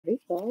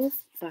Ball of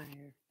Fire.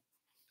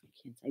 I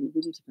can't say. We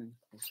need to bring it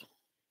closer.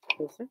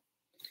 Closer.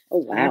 Oh,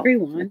 wow.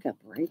 Everyone. Look up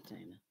right,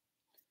 Dina.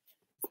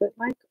 Is it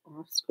like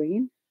off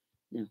screen?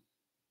 No.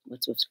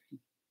 What's off screen?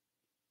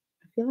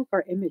 I feel like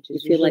our image You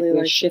is feel like usually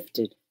we're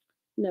shifted.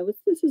 No,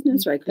 this is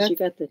nice, right? Because you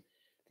got the.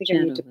 I think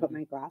I need to put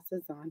my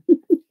glasses on.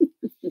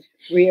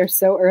 We are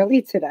so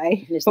early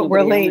today, but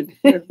we're late.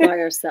 We're by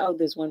ourselves.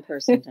 There's one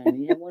person, Dina.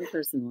 You have one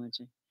person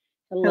watching.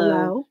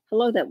 Hello.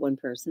 Hello, that one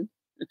person.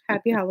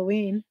 Happy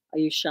Halloween. Are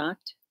you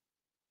shocked?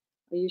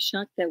 Are you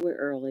shocked that we're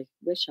early?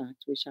 We're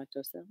shocked. We shocked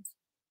ourselves.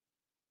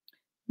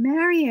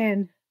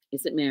 Marion.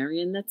 Is it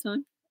Marion that's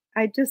on?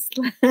 I just...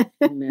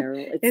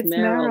 Meryl. It's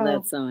Meryl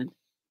that's on.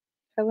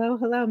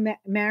 Hello.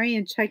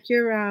 Marion, check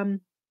your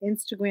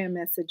Instagram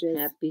messages.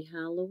 Happy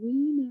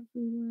Halloween,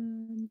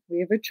 everyone. We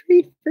have a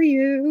treat for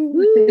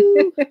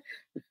you.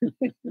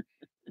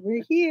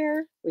 We're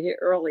here. We're here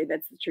early.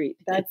 That's the treat.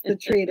 That's the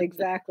treat,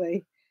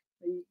 exactly.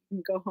 You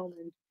can go home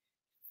and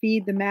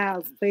feed the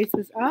mouths.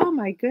 Places. Oh,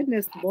 my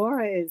goodness.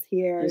 Laura is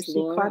here. She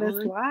caught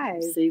us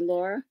live. See,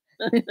 Laura?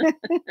 I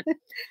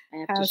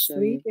have How to show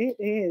sweet you.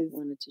 it is. I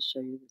wanted to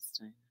show you this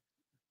time.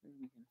 Where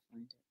am I going to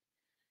find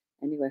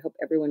it? Anyway, I hope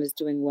everyone is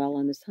doing well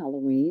on this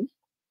Halloween.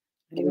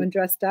 Anyone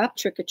dressed up?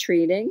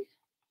 Trick-or-treating.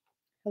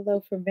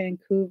 Hello from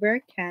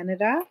Vancouver,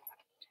 Canada.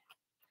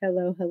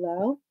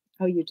 Hello.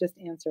 Oh, you just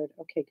answered.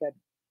 Okay,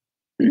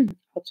 good.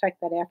 I'll check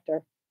that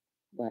after.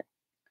 What?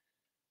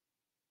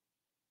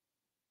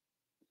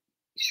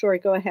 Sure,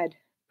 go ahead.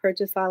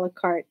 Purchase a la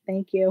carte.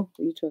 Thank you.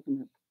 What are you talking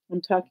about?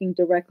 I'm talking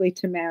directly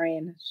to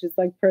Marion. She's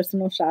like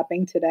personal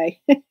shopping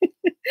today.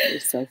 You're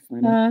so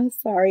funny.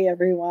 Sorry,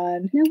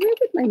 everyone. Now, where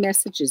would my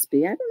messages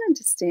be? I don't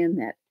understand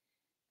that.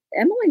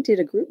 Emily did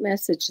a group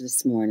message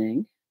this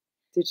morning.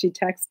 Did she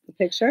text the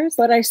pictures?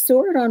 But I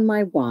saw it on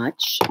my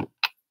watch.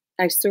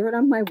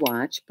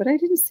 But I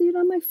didn't see it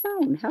on my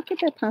phone. How could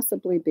that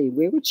possibly be?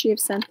 Where would she have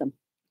sent them?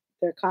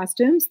 Their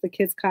costumes, the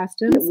kids'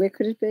 costumes. Where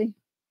could it be?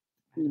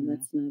 No,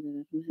 that's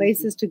not it.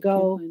 Places to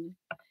go.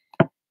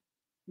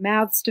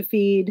 Mouths to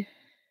feed.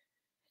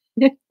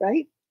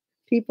 Right?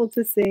 People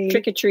to see.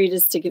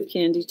 Trick-or-treaters to give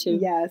candy to.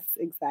 Yes,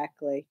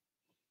 exactly.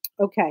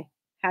 Okay.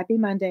 Happy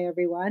Monday,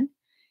 everyone.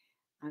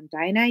 I'm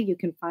Dina. You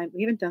can find,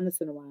 we haven't done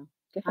this in a while.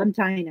 I'm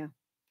Dina.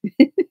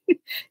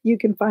 You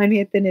can find me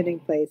at The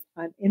Knitting Place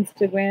on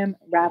Instagram,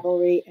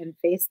 Ravelry, and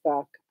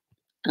Facebook.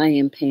 I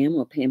am Pam,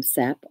 or Pam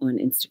Sapp, on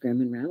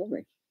Instagram and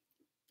Ravelry.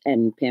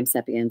 And Pam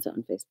Sapienza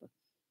on Facebook.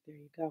 There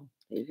you go.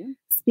 There you go.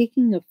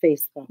 Speaking of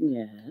Facebook,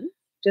 yeah.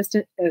 Just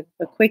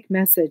a quick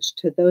message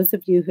to those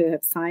of you who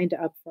have signed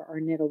up for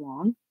our Knit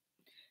Along.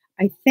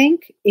 I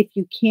think if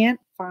you can't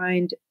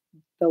find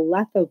the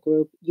Letho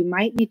group, you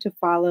might need to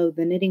follow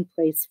The Knitting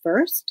Place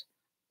first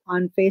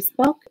on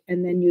Facebook,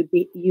 and then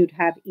you'd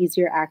have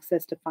easier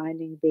access to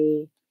finding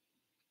the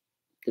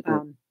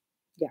group.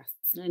 Yes.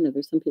 I know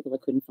there's some people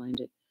that couldn't find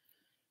it.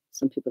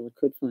 Some people that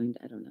could find,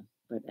 I don't know.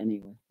 But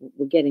anyway,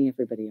 we're getting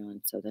everybody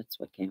on, so that's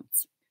what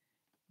counts.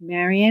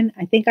 Marion,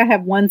 I think I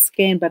have one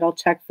skein, but I'll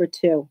check for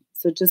two.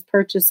 So just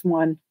purchase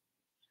one.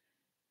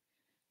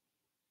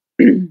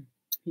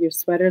 Your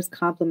sweaters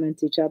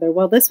complement each other.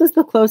 Well, this was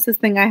the closest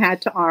thing I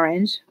had to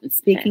orange.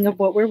 Speaking of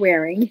what we're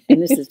wearing.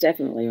 And this is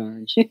definitely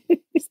orange.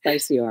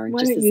 Spicy orange.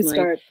 Why don't you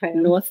start,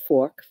 Pam? North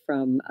Fork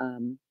from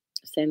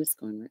Sandnes.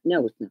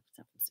 No, it's not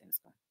from Sandnes.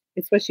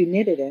 It's what you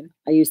knitted in.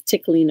 I use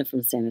Tykk Line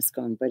from Sandnes,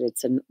 but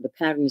the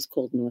pattern is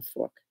called North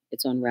Fork.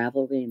 It's on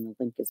Ravelry, and the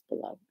link is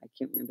below. I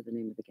can't remember the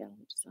name of the gal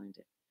who designed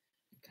it.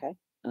 Okay.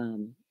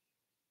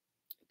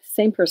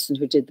 Same person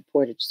who did the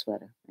portage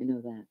sweater. I know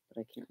that,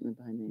 but I can't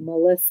remember her name.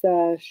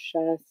 Melissa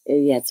Shuss.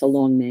 Yeah, it's a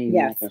long name.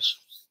 Yes.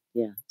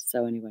 Yeah.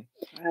 So anyway.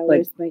 I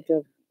always think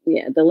of.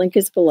 Yeah, the link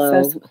is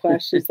below.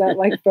 Sasquatch. Is that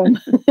like from?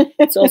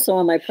 It's also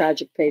on my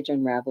project page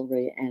on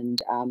Ravelry,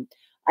 and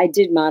I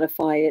did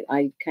modify it.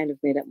 I kind of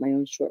made up my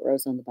own short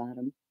rows on the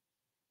bottom.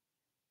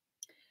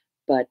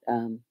 But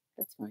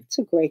that's fine. It's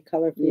a great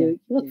color for you.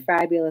 You look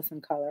fabulous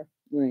in color.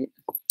 Right.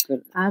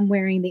 Good. I'm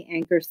wearing the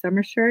Anker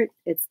summer shirt.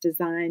 It's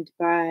designed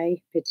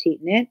by Petite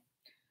Knit.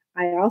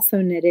 I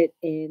also knit it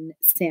in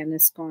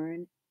Sandnes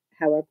Garn.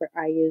 However,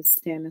 I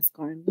used Sandnes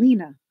Garn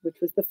Lena, which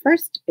was the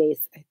first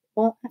base.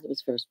 Well, it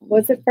was first one.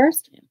 Was it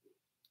first?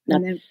 Yeah.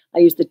 And then I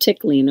used the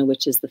Tykk Line,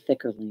 which is the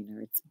thicker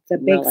liner. It's the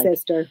big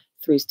sister.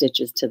 3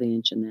 stitches to the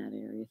inch in that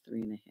area,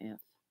 3.5.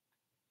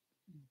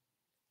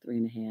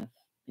 3.5,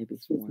 maybe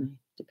 4,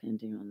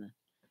 depending on the.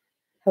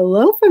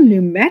 Hello from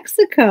New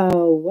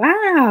Mexico.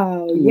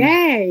 Wow.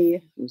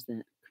 Yay. Who's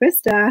that?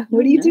 Krista.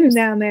 What are you doing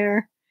down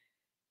there?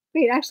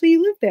 Wait, actually,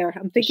 you live there.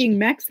 I'm thinking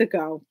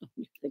Mexico.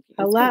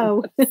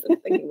 Hello. What's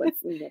in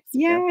Mexico?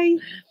 Yay.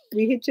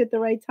 We hit you at the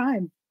right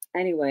time.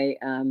 Anyway,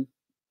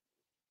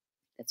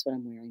 that's what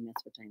I'm wearing.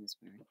 That's what Dina's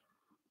wearing.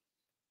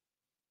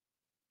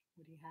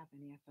 What do you have?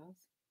 Any of those?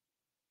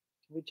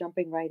 Are we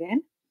jumping right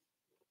in?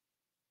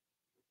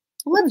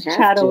 Let's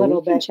chat a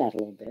little bit. Chat a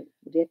little bit.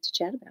 What do you have to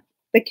chat about?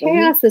 The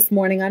chaos this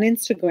morning on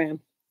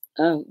Instagram.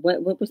 Oh,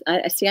 what was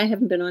I see? I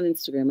haven't been on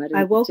Instagram.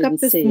 I woke up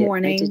didn't this see it. I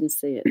morning. didn't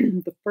see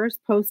it. The first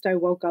post I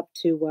woke up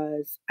to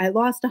was, I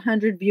lost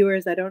 100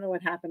 viewers. I don't know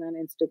what happened on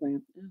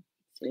Instagram.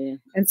 Yeah.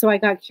 And so I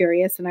got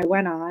curious and I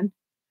went on.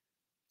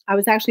 I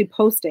was actually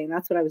posting.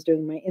 That's what I was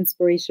doing. My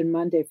Inspiration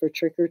Monday for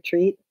Trick or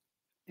Treat.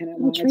 And I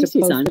wanted Tracy's to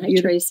post on. Hi,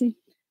 Tracy.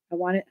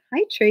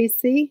 Hi,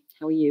 Tracy.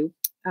 How are you?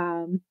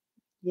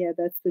 Yeah,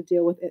 that's the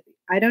deal with it.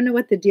 I don't know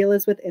what the deal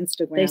is with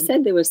Instagram. They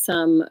said there was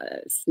some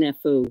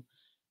snafu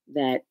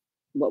that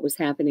what was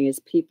happening is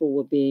people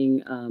were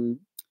being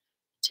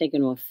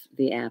taken off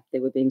the app. They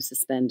were being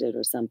suspended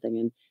or something.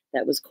 And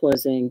that was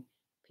causing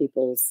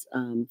people's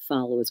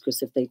followers,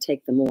 because if they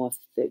take them off,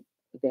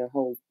 their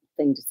whole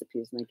thing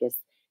disappears. And I guess.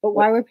 But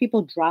why were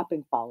people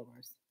dropping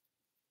followers?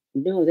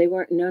 No, they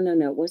weren't. No.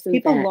 It wasn't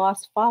people that.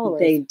 Lost followers.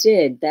 They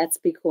did. That's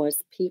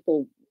because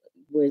people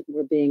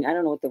were being, I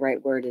don't know what the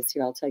right word is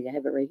here. I'll tell you. I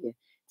have it right here.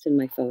 It's in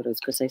my photos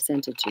because I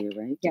sent it to you,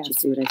 right? Yes. Did you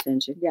see what I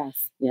sent you?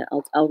 Yes. Yeah,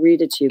 I'll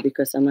read it to you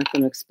because I'm not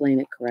going to explain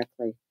it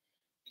correctly.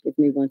 Give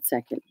me 1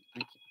 second.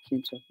 I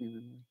can't talk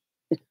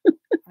now.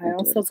 I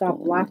also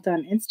got blocked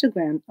on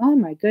Instagram. Oh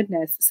my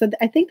goodness. So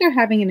I think they're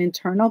having an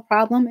internal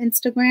problem,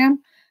 Instagram.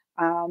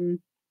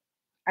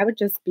 I would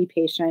just be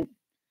patient.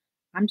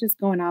 I'm just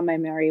going on my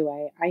merry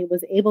way. I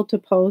was able to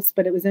post,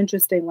 but it was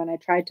interesting when I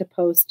tried to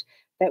post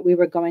that we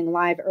were going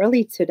live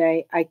early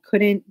today. I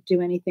couldn't do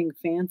anything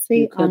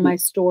fancy on my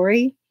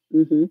story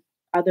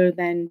other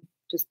than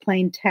just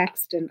plain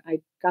text, and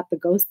I got the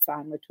ghosts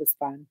on, which was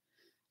fun.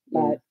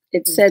 But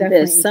it said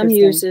this. Some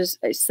users,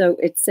 so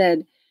it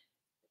said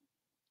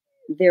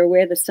they're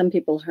aware that some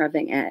people are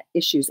having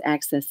issues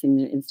accessing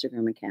their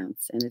Instagram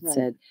accounts, and it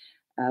said,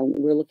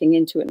 we're looking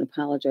into it and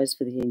apologize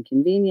for the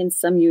inconvenience.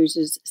 Some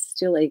users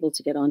still able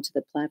to get onto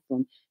the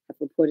platform have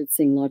reported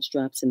seeing large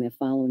drops in their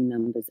following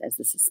numbers as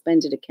the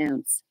suspended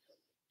accounts.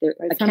 Their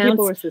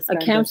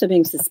accounts are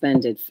being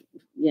suspended.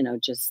 You know,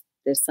 just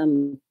there's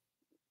some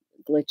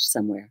glitch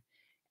somewhere,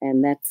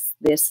 and that's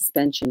their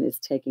suspension is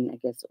taking, I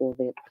guess, all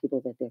the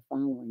people that they're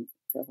following.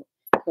 The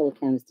whole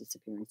account is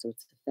disappearing, so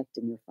it's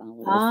affecting your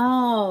followers.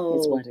 Oh,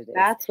 is what it is.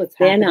 That's what's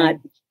happening. They're not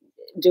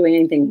doing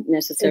anything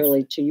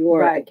necessarily to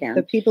your account.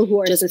 The people who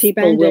are just suspended,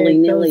 people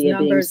willy-nilly those are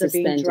being numbers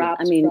suspended.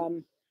 Dropped I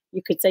mean,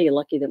 you could say you're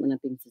lucky that we're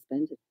not being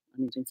suspended. I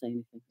mean, don't say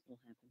anything. It'll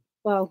happen.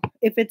 Well,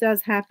 if it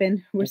does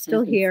happen, we're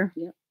still here.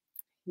 Yep.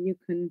 You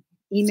can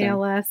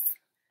email us.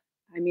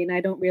 I mean,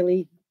 I don't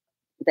really.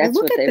 That's I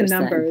look what at they the were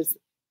numbers, saying.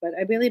 But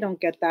I really don't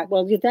get that.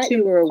 Well, that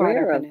you were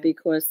aware of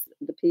because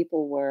the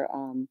people were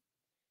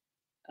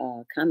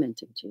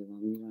commenting to you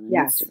when you were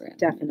on Instagram.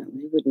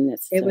 Definitely. You wouldn't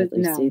necessarily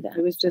see that.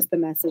 It was just the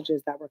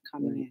messages that were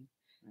coming in.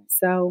 Right.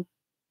 So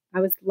I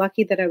was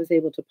lucky that I was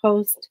able to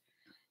post.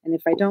 And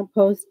if I don't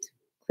post,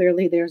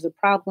 clearly there's a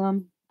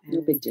problem.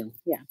 No big deal.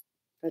 Yeah,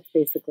 that's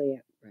basically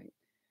it. Right.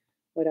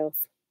 What else?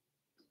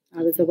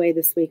 I was away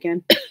this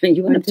weekend.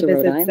 You went to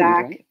visit Island,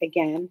 Zach right?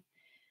 again.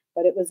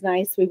 But it was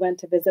nice. We went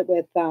to visit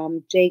with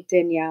Jake,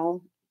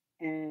 Danielle,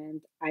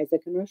 and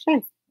Isaac and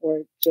Roche.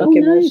 Or Jake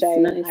and Roche,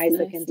 and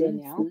Isaac and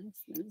Danielle.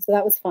 Nice. So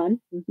that was fun.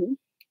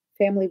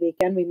 Family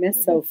weekend. We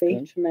missed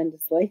Sophie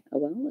tremendously. Oh,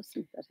 well,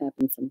 listen, that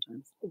happens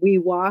sometimes. We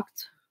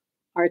walked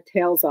our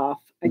tails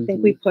off. I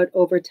think we put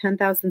over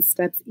 10,000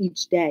 steps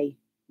each day.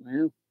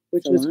 Wow.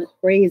 Which was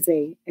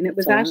crazy. And it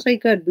was actually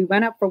good. We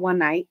went up for one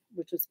night,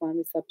 which was fun.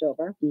 We slept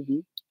over.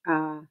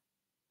 Danielle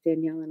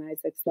and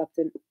Isaac slept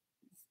in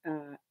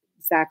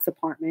Zach's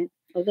apartment.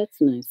 Oh, that's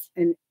nice.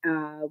 And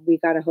we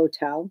got a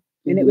hotel.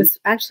 And it was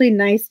actually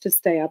nice to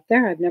stay up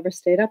there. I've never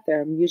stayed up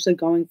there. I'm usually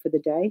going for the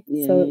day.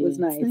 So it was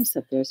nice. It's nice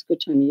up there. It's a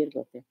good time of year to go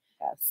up there.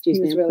 Yes. Excuse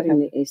me, I'm really putting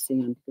the AC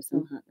on because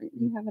I'm hot right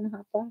now. You having a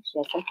hot flash?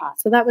 Yes, I'm hot.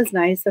 So that was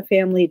nice, a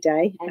family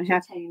day.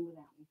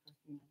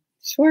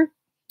 Sure.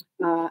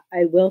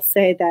 I will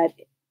say that,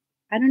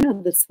 I don't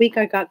know, this week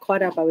I got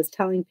caught up. I was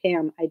telling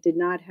Pam I did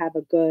not have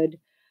a good,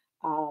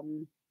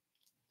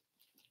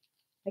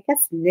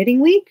 knitting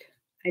week.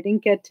 I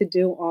didn't get to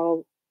do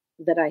all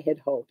that I had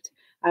hoped.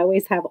 I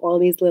always have all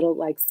these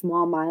little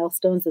small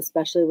milestones,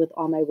 especially with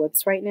all my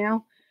whips right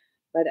now.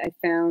 But I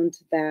found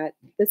that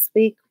this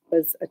week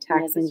was a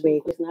taxing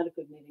week. It was not a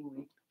good knitting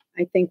week.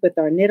 I think with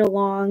our knit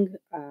along,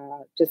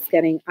 just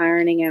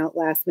ironing out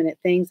last minute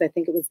things, I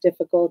think it was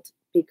difficult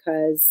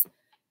because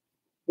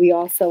we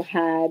also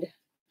had,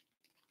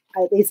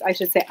 at least I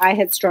should say, I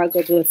had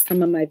struggled with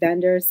some of my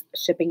vendors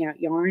shipping out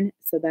yarn.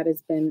 So that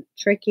has been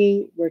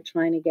tricky. We're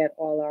trying to get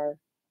all our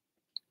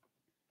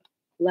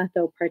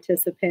Letho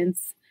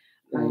participants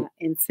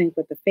in sync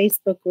with the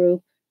Facebook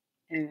group.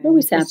 And it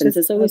always happens.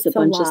 There's always a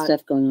bunch of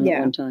stuff going on at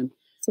one time.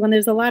 So when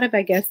there's a lot of,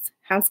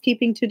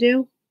 housekeeping to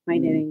do, my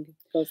knitting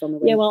goes on the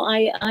way. Yeah, well,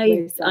 I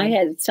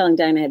had telling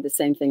Dina I had the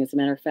same thing. As a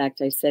matter of fact,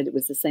 I said it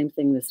was the same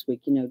thing this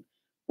week. You know,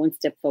 1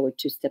 step forward,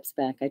 2 steps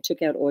back. I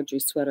took out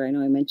Audrey's sweater. I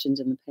know I mentioned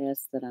in the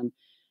past that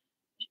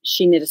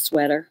she knit a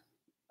sweater,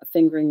 a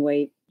fingering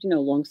weight,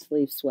 long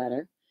sleeve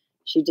sweater.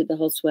 She did the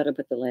whole sweater,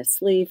 but the last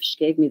sleeve. She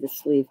gave me the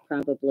sleeve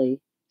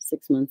probably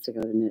 6 months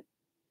ago to knit.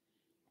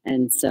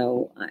 And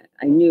so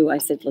I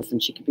said, listen,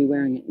 she could be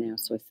wearing it now.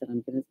 So I said,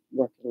 I'm going to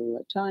work a little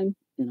at a time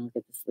then I'll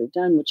get the sleeve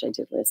done, which I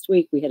did last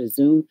week. We had a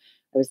Zoom.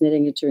 I was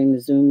knitting it during the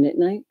Zoom knit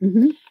night.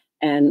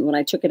 And when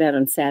I took it out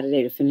on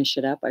Saturday to finish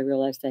it up, I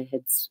realized I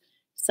had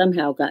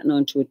somehow gotten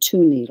onto a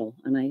 2 needle,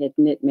 and I had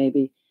knit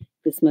maybe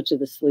this much of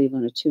the sleeve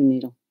on a 2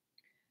 needle.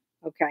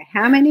 Okay.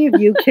 How many of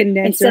you can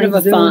knit instead of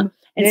a Zoom 5?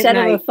 Instead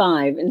of a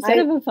 5. Instead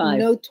of a 5.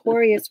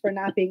 Notorious for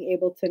not being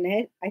able to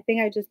knit. I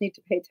think I just need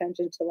to pay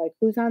attention to like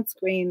who's on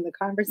screen, the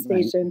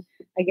conversation.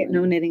 Right. I get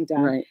no knitting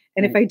done. Right.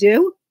 And if I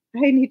do,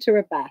 I need to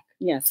rip back.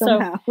 Yeah.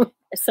 Somehow.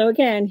 So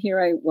again,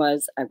 here I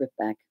was. I ripped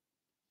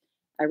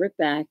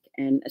back.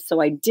 And so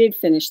I did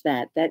finish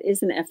that. That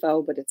is an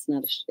FO, but it's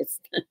not. It's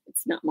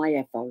not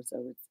my FO.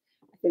 So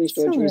I finished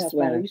Audrey's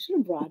sweater. You should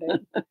have brought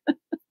it.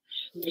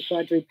 Make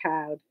Audrey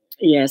proud.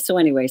 Yeah. So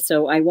anyway,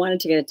 so I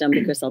wanted to get it done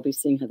because I'll be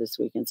seeing her this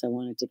weekend. So I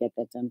wanted to get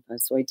that done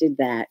first. So I did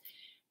that,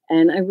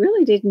 and I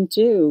really didn't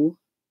do.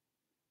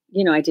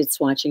 I did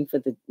swatching for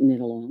the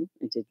knit along.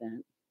 I did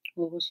that.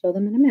 Well, we'll show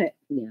them in a minute.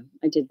 Yeah,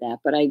 I did that,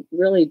 but I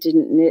really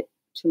didn't knit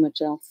too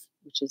much else,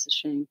 which is a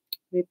shame.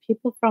 We have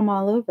people from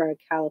all over: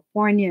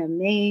 California,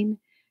 Maine,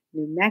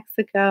 New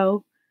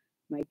Mexico.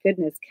 My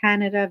goodness,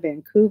 Canada,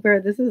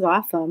 Vancouver. This is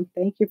awesome.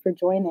 Thank you for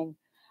joining.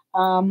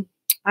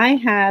 I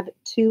have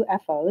 2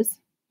 FOs.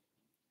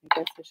 I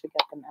guess I should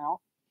get them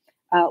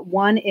out.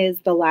 One is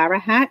the Lara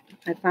Hat.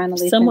 I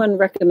finally someone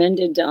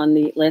recommended on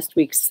the last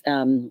week's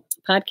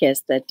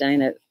podcast that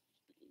Dina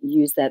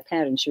use that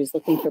pattern. She was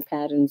looking for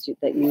patterns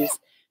that use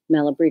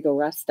Malabrigo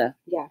Rasta.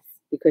 Yes.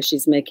 Because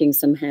she's making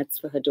some hats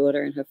for her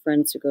daughter and her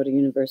friends who go to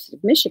University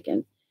of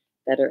Michigan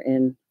that are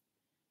in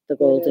the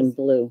gold and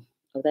blue.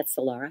 Oh, that's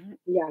the Lara hat?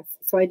 Yes.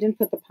 So I didn't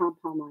put the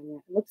pom-pom on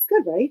yet. It looks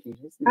good, right? It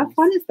is How nice.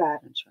 fun is that?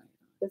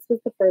 This was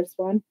the first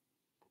one.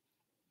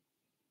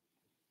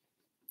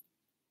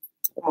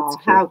 Oh,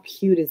 how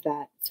cute is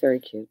that? It's very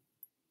cute.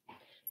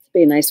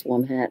 Be a nice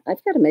warm hat.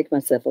 I've got to make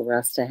myself a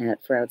Rasta hat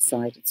for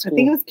outside at school. I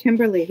think it was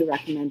Kimberly who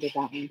recommended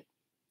that one.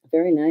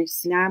 Very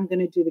nice. Now I'm going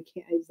to do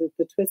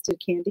the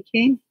twisted candy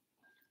cane.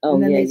 Oh,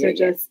 and then yeah, these are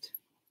just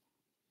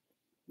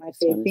my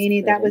fave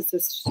beanie. That was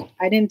just,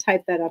 I didn't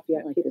type that up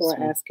yet. People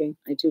are asking.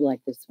 I do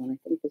like this one. I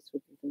think this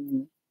would be the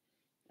one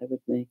I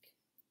would make.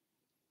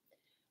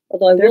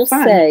 Although I will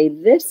say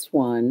this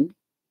one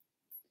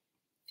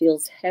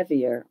feels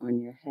heavier on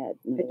your head.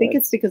 I think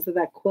it's because of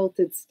that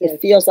quilted stitch.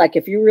 It feels like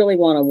if you really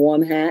want a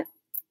warm hat,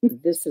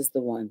 this is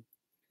the one.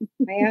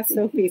 I asked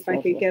Sophie if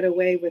I could get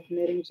away with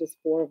knitting just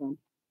 4 of them.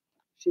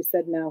 She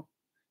said no.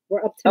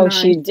 We're up to 9. Oh,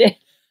 she did.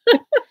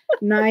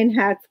 9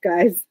 hats,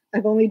 guys.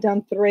 I've only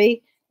done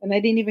 3, and I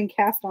didn't even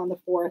cast on the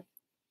 4th.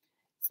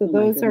 So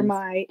those are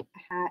my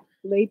hat.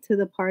 Late to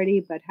the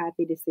party, but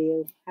happy to see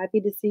you.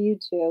 Happy to see you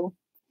too.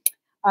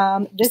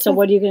 So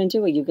what are you going to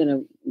do? Are you going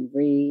to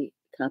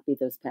recopy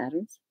those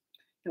patterns?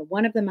 No,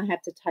 one of them I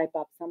have to type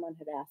up. Someone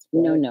had asked for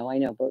it. No, I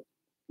know, but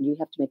you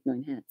have to make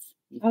 9 hats.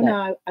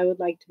 No, I would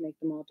like to make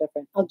them all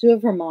different. I'll do a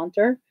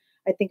Vermonter.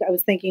 I think I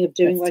was thinking of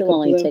doing like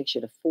only takes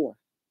you to 4.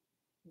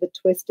 The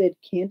twisted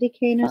candy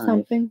cane or 5.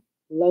 Something.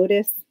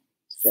 Lotus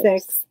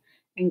 6.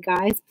 And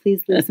guys,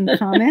 please leave some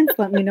comments.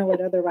 Let me know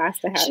what other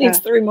Rasta hats. She needs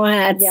 3 more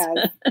hats.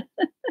 Yes.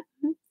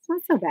 It's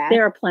not so bad.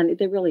 There are plenty.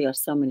 There really are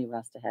so many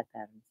Rasta hat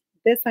patterns.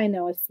 This I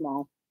know is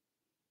small.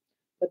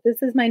 But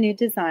this is my new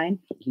design.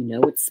 You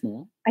know it's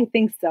small? I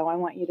think so. I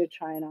want you to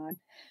try it on.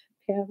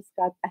 Pam's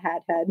got the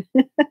hat head.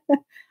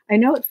 I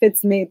know it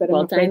fits me, but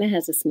well, Dina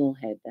has a small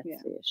head. That's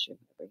the issue.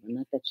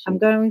 Not that I'm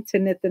going to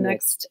knit the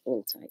next a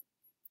little tight.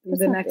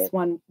 The next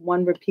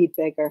one repeat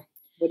bigger.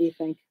 What do you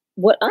think?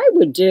 What I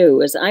would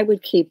do is I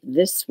would keep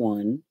this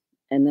one,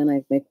 and then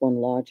I'd make one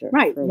larger.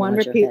 Right, one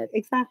repeat head.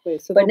 Exactly.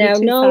 So, but now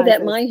know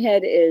that my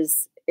head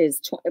is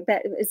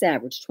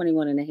average,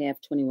 21.5,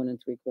 21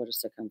 3/4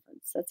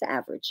 circumference. That's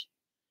average.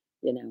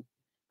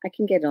 I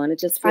can get on. It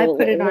just feels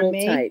a little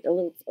tight, a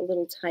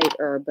little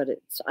tighter. But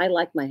I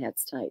like my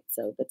hats tight,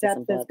 so that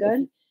depth is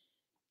good.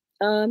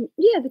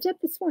 Yeah, the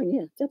depth is fine.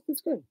 Yeah, depth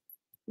is good.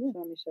 Yeah. So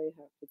let me show you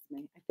how it fits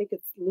me. I think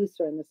it's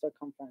looser in the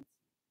circumference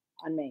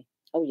on me.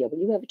 Oh yeah,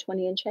 well you have a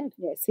 20-inch head.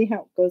 Yeah, see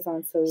how it goes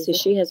on. So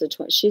she has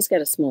she's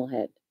got a small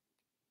head.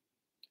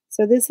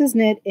 So this is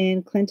knit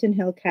in Clinton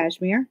Hill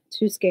Cashmere,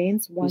 2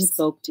 skeins, 1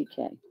 bespoke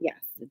DK. Yes,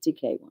 the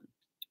DK one.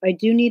 I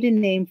do need a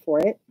name for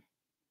it.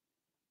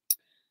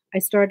 I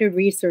started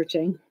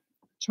researching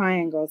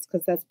triangles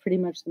because that's pretty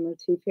much the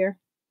motif here.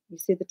 You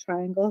see the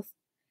triangles,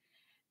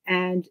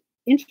 and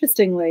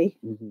interestingly,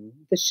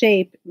 the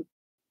shape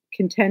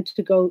can tend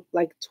to go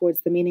like towards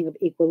the meaning of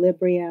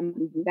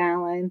equilibrium,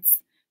 balance.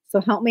 So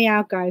help me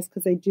out, guys,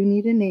 because I do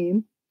need a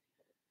name.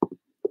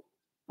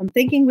 I'm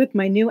thinking with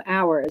my new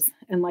hours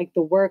and like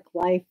the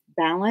work-life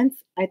balance,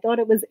 I thought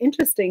it was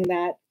interesting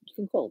that you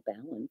can call it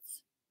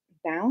balance.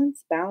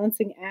 Balance,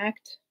 balancing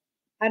act.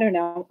 I don't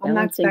know. I'm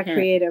not that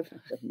creative.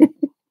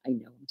 I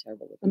know I'm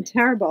terrible with I'm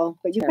terrible,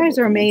 but you guys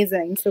are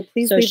amazing. So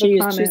please leave a comment. So she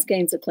used 2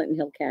 skeins of Clinton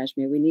Hill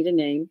Cashmere. We need a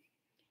name.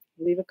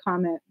 Leave a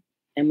comment.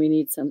 And we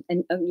need some.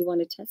 And you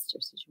wanted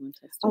testers? Did you want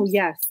testers? Oh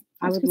yes,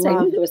 I would I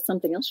love. knew there was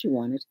something else you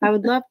wanted. I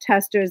would love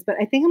testers, but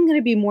I think I'm going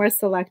to be more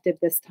selective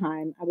this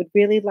time. I would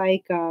really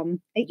like.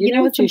 You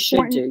know what you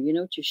should do. You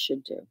know what you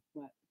should do.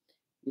 What?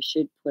 You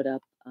should put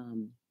up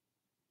on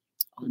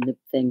the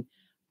thing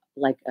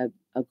like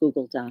a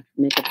Google Doc,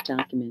 make a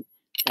document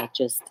that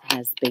just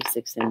has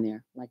basics in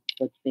there. Like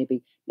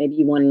maybe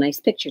you want a nice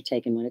picture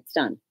taken when it's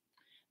done.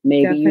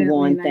 Maybe Definitely you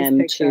want nice them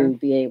picture. to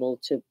be able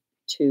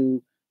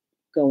to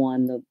go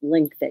on the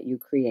link that you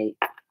create.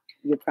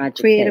 Your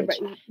project page.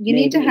 You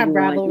need to have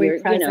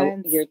Ravelry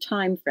presence. Your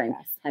time frame.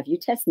 Yes. Have you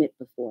test knit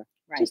before?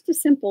 Right. Just a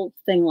simple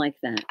thing like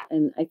that.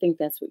 And I think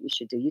that's what you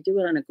should do. You do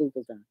it on a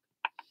Google Doc.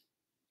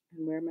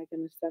 And where am I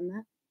going to send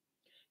that?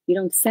 You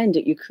don't send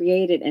it. You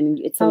create it, and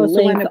it's a so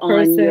link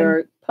on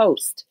your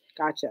post.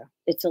 Gotcha.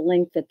 It's a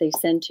link that they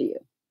send to you.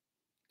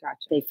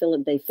 Gotcha. They fill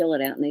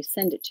it out, and they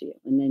send it to you,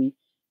 and then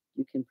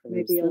you can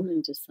peruse them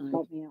and decide.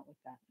 Help me out with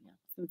that,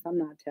 since I'm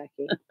not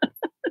techie.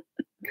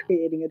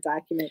 Creating a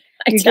document.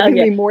 I You're tell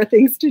giving you, me more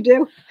things to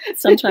do.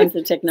 Sometimes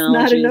the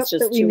technology is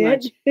just too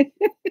much.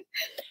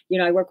 You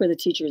know, I work with a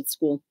teacher at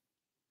school.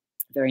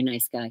 Very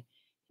nice guy.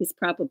 He's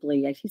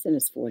in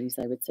his 40s,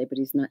 I would say, but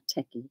he's not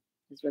techie.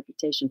 His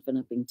reputation for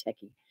not being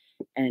techie.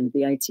 And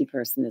the IT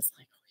person is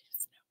like, oh,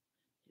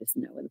 he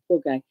doesn't know. And the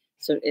poor guy.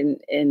 So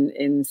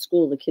in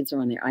school, the kids are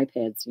on their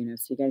iPads, you know,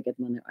 so you got to get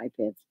them on their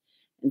iPads.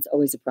 And it's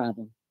always a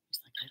problem. He's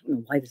like, I don't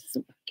know why this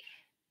isn't working.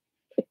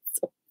 It's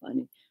so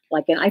funny.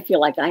 Like, and I feel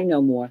like I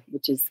know more,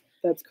 which is.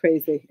 That's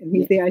crazy. And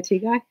he's the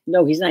IT guy?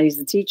 No, he's not. He's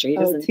the teacher. He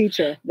doesn't.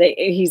 Teacher.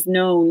 He's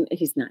known.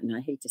 He's not. And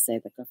I hate to say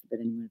that. God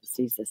forbid anyone ever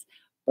sees this.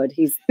 But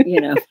he's,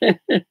 you know,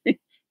 he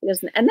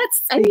doesn't. And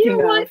that's, and you know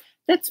what?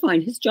 That's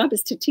fine. His job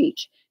is to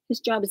teach. His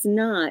job is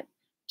not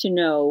to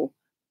know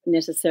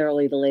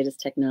necessarily the latest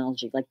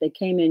technology. Like they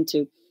came in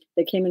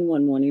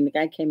one morning. The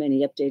guy came in.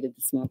 He updated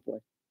the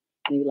smartboard.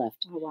 And he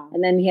left. Oh, wow.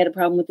 And then he had a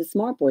problem with the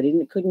smartboard.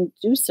 He couldn't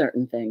do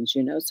certain things,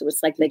 you know. So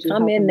it's like they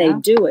come in, they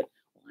do it.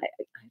 Well, I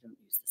don't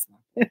use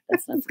the smartboard.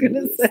 That's not going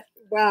to say.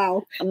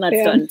 Wow. I'm not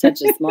starting to touch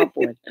the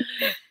smartboard.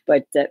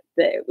 But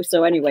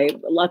so anyway,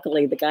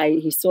 luckily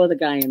he saw the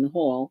guy in the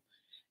hall,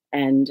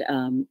 and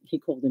he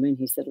called him in.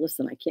 He said,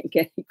 "Listen,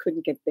 he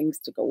couldn't get things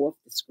to go off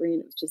the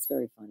screen." It was just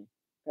very funny,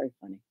 very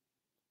funny.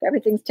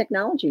 Everything's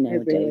technology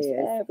nowadays. It really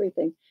is.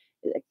 Everything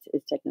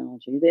is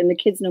technology, and the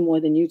kids know more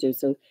than you do.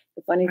 So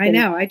the funny thing, I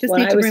know. I just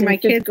need to bring my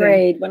kids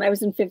in. When I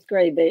was in fifth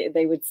grade,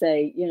 they would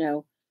say, you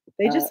know,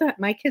 they just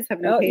my kids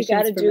have no patience. You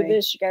got to do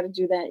this, you got to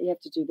do that, you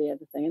have to do the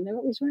other thing, and they're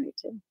always right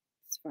too.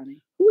 It's funny.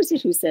 Who is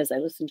it who says? I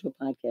listened to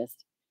a podcast,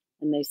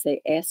 and they say,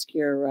 ask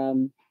your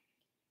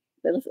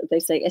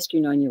ask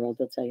your 9-year-old.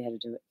 They'll tell you how to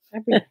do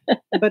it.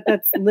 But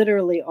that's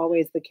literally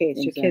always the case.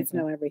 Exactly. Your kids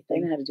know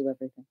everything. They know how to do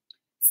everything.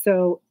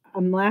 So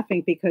I'm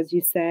laughing because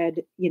you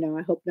said, you know,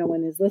 I hope no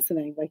one is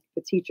listening, like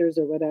the teachers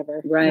or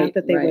whatever. Right. Not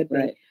that they would be.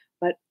 Right.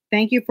 But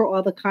thank you for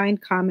all the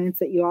kind comments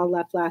that you all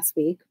left last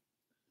week.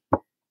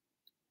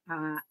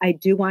 I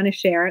do want to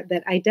share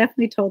that I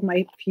definitely told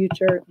my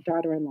future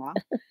daughter-in-law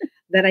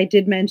that I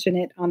did mention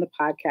it on the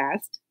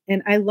podcast,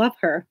 and I love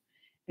her.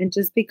 And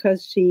just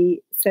because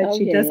she said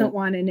she doesn't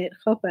want to knit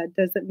chuppah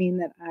doesn't mean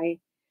that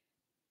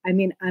I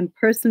mean, I'm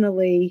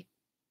personally,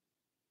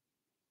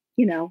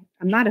 you know,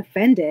 I'm not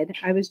offended.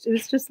 It was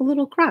just a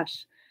little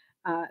crush.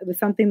 It was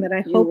something that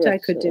I hoped I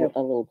could do.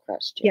 A little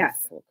crush.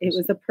 Yes, it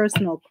was a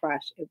personal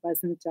crush. It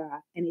wasn't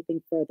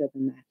anything further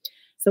than that.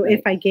 So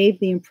if I gave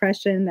the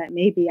impression that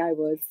maybe I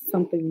was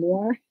something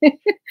more, it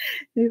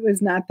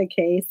was not the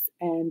case.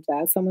 And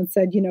someone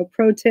said, you know,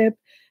 pro tip,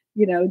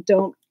 you know,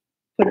 don't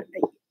put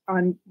it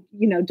on,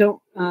 you know,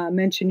 don't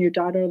mention your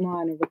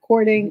daughter-in-law in a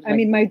recording. I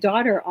mean, my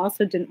daughter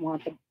also didn't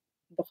want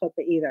the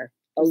chuppah either.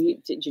 Oh,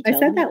 did you? I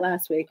said that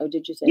last week. Oh,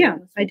 did you say? Yeah,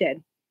 I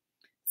did.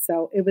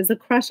 So it was a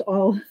crush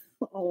all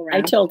around.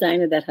 I told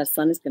Dina that her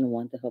son is going to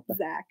want the chuppah.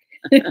 Zach,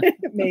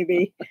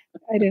 maybe.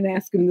 I didn't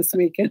ask him this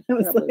weekend. I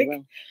was probably like,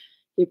 will.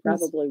 He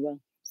probably will.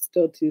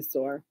 Still too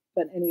sore.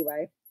 But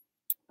anyway,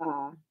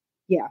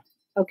 yeah.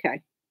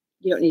 Okay.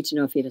 You don't need to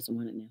know if he doesn't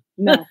want it now.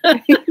 No,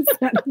 he's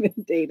not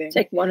even dating.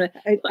 Take one.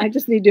 I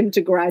just need him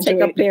to graduate.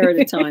 Take a pair at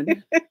a time.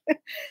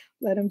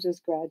 Let him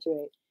just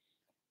graduate.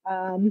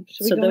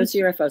 So those are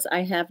your FOs.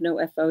 I have no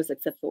FOs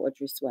except for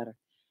Audrey's sweater.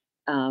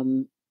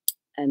 And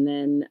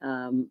then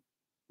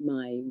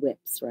my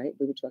whips, right?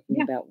 We were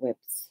talking about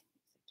whips.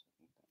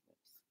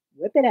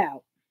 Whip it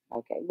out.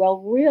 Okay.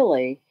 Well,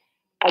 really,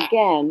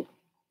 again,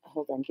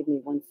 hold on. Give me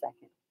 1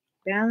 second.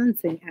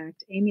 Balancing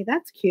act. Amy,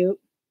 that's cute.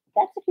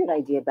 That's a good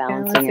idea,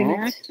 balancing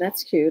act.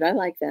 That's cute. I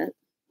like that.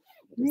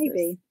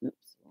 Maybe.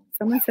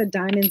 Someone said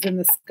diamonds in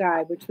the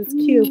sky, which was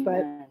cute,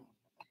 but I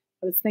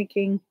was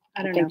thinking,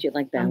 I think you'd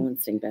like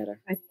balancing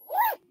better.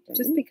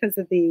 Just because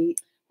of the...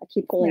 I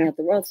keep pulling out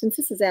the world. Since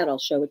this is out, I'll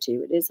show it to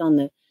you. It is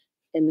in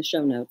the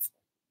show notes.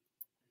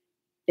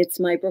 It's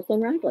my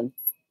Brooklyn Raglan.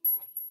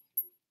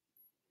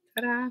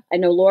 Ta-da. I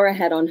know Lara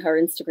had on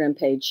her Instagram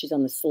page, she's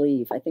on the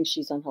sleeve. I think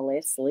she's on her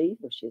last sleeve,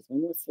 or she has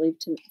one more sleeve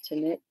to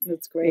knit.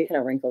 That's great. Look at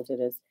how wrinkled it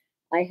is.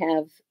 I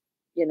have,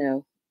 you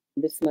know,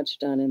 this much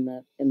done in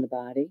the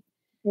body.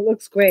 It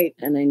looks great.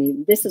 And I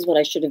need, this is what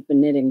I should have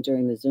been knitting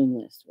during the Zoom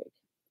last week.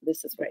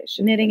 This is what I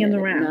should knitting have in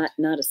been the round.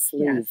 Not a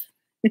sleeve,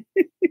 yes.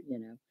 you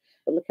know.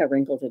 But look how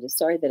wrinkled it is.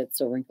 Sorry that it's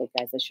so wrinkled,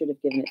 guys. I should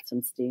have given it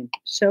some steam.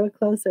 Show it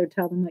closer.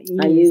 Tell them what you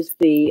used. I used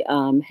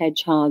the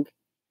Hedgehog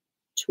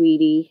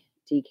Tweedy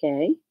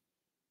DK,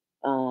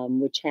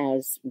 which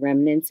has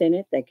remnants in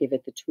it that give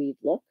it the tweed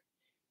look.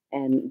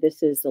 And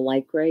this is the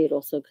light gray. It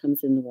also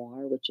comes in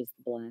noir, which is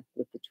the black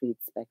with the tweed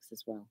specks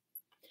as well.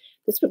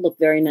 This would look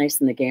very nice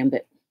in the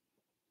gambit.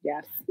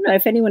 Yes. I don't know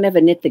if anyone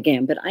ever knit the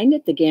gambit. I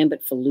knit the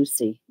gambit for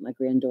Lucy, my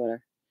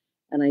granddaughter.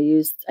 And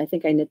I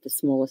think I knit the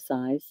smaller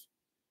size.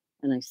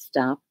 And I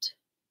stopped.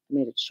 I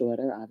made it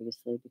shorter,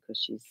 obviously,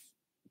 because at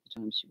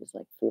the time she was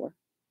like 4,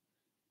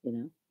 you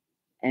know.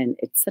 And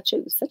it's such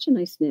a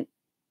nice knit.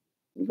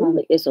 It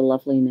really is a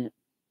lovely knit.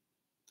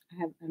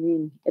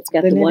 It's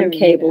got the one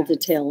cable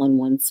detail on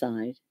one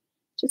side.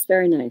 Just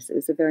very nice. It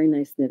was a very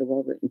nice knit, a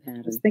well-written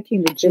pattern. I was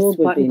thinking the jewel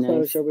button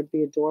closure would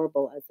be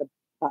adorable as a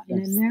button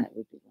in there. That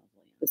would be lovely.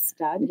 The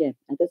stud. Yeah,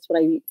 and that's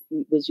what I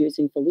was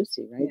using for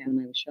Lucy, right? Yeah.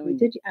 When I was showing you.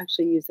 Did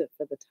actually use it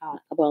for the top?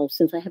 Well,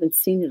 since I haven't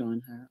seen it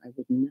on her, I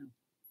wouldn't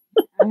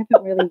know. I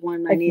haven't really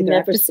worn mine either.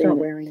 I've never started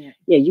wearing it.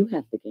 Yeah, you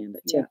have the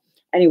gambit too. Yeah.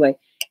 Anyway,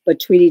 but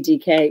Tweedy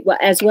DK,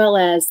 as well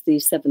as the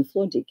 7th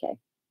floor DK.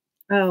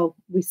 Oh,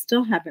 we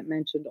still haven't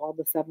mentioned all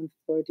the 7th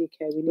floor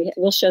DK.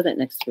 We'll show that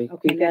next week.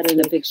 Okay, we got in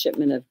a big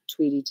shipment of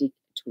Tweedy.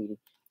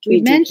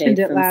 We mentioned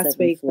it last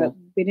week, but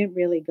we didn't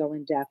really go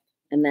in depth.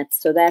 And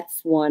that's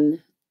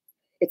one.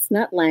 It's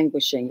not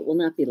languishing. It will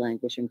not be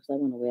languishing because I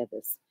want to wear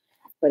this.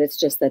 But it's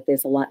just that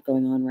there's a lot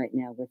going on right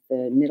now with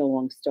the knit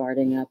along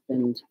starting up,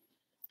 and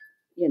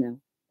you know,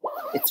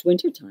 it's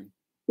wintertime.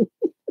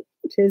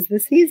 'Tis the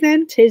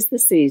season. 'Tis the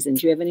season.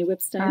 Do you have any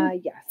whips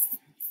done? Yes.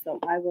 So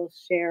I will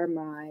share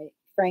my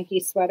Frankie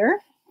sweater.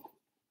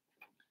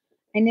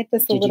 I knit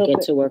this a little bit. Did you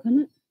get to work on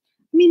it?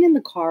 I mean, in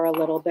the car a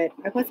little bit.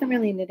 I wasn't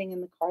really knitting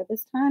in the car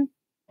this time.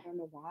 I don't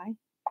know why.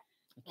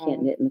 I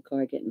can't knit in the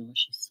car. I get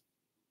nauseous.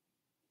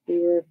 We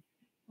were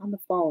on the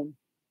phone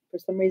for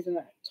some reason,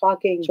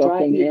 talking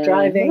driving,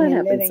 well,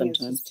 and knitting is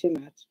just too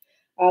much.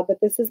 But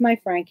this is my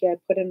Frankie. I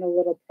put in a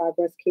little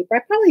progress keeper. I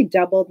probably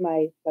doubled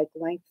my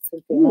length.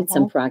 Need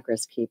some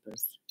progress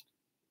keepers.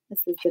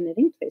 This is the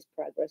Knitting Place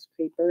progress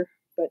keeper,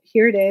 but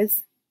here it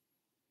is.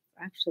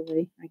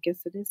 Actually, I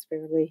guess it is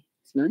fairly.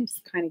 It's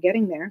nice. Kind of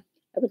getting there.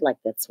 I would like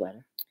that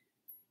sweater.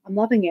 I'm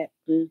loving it.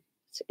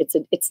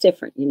 It's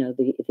different. You know,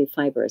 the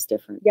fiber is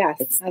different.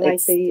 Yes, I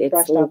like the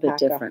it's a little bit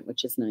different,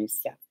 which is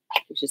nice. Yeah,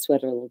 gives your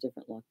sweater a little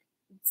different look.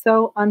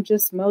 So I'm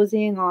just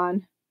moseying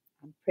on.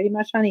 I'm pretty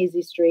much on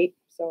Easy Street,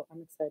 so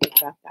I'm excited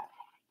about that.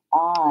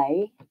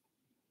 I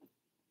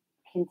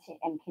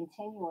am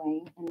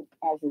continuing, and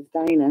as is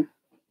Dina,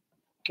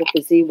 with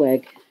the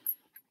Zeeweg.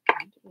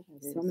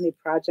 So many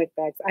project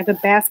bags. I have a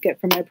basket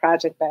for my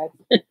project bags.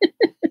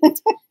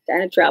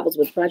 Dina travels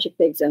with project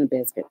bags and a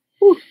basket.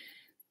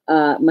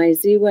 My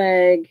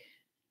Zeeweg,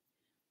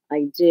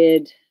 I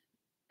did,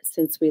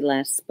 since we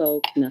last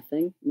spoke,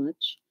 nothing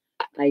much.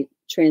 I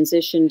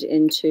transitioned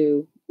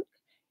into,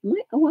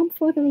 I'm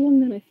farther along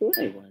than I thought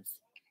I was.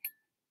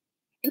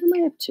 What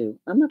am I up to?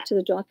 I'm up to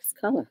the darkest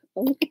color.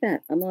 Oh, look at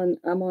that. I'm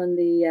on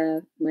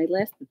the, my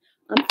last,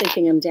 I'm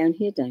thinking I'm down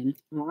here, Dina.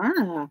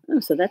 Ah. Oh,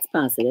 so that's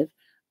positive.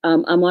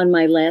 I'm on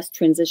my last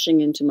transition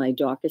into my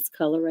darkest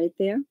color right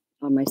there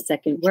on my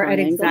second triangle.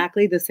 We're at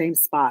exactly the same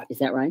spot. Is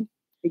that right?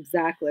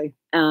 Exactly.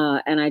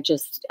 And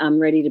I'm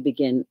ready to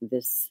begin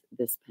this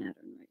pattern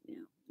right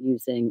now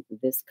using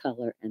this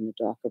color and the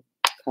darker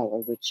color,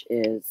 which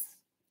is.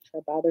 Should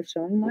I bother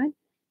showing mine?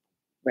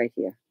 Right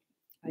here.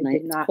 I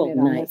did not called knit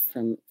on Night this.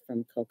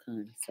 from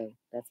Cocan. So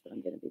that's what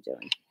I'm going to be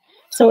doing.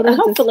 So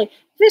hopefully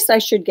this I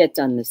should get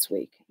done this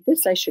week.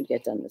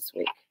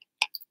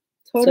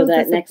 So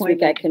that next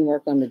week I can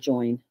work on the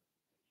join.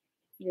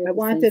 I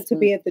want it to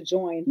be at the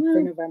join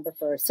for November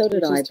 1st. So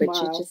did I,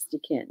 but you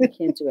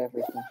can't do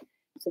everything.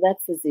 So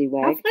that's the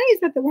Zeeweg. How funny is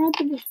that we're all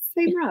in the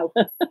same row?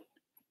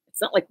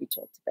 It's not like we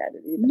talked about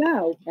it either.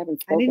 No, I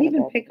didn't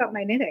even pick up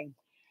my knitting.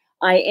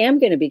 I am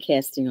going to be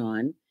casting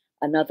on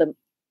another,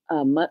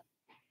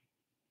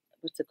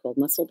 what's it called?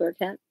 Musselburgh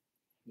hat?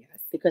 Yes.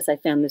 Because I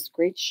found this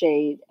great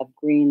shade of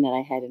green that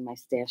I had in my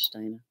stash,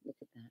 Dina. Look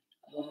at that.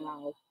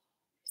 Wow.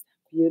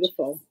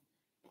 Beautiful.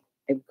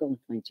 I would go with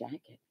my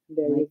jacket.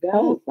 There you go.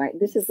 Coat, right?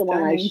 This is the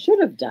one I should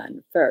have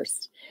done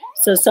first.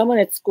 So someone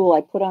at school,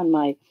 I put on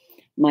my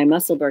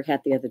Musselburgh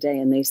hat the other day,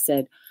 and they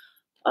said,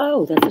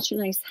 "Oh, that's such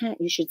a nice hat.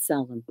 You should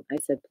sell them." I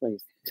said,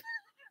 "Please."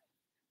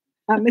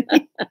 How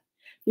many?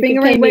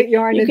 Fingering weight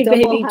yarn. You can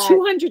pay me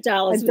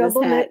 $200 for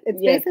this hat.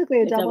 It's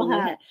basically a double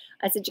hat.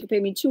 I said, "You can pay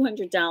me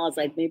 $200.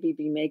 I'd maybe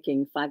be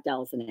making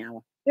 $5 an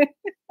hour."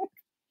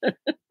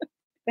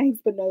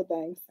 Thanks, but no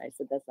thanks. I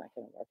said, "That's not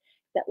going to work."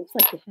 That looks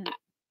like the hat.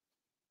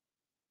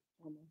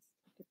 Almost.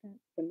 Look at that,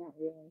 but not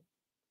really.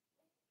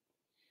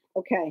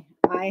 Okay,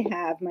 I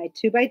have my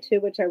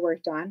 2x2, which I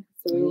worked on.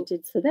 So you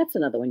did. So that's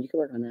another one. You can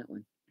work on that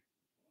one.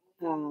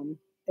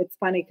 It's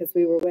funny because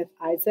we were with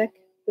Isaac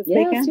this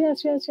weekend.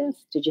 Yes.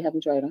 Did you have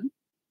him try it on?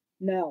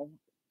 No,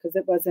 because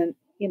it wasn't,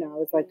 you know, it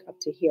was like up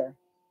to here.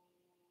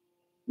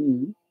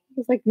 Mm-hmm. It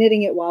was like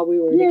knitting it while we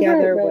were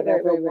together,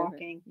 whatever,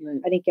 walking.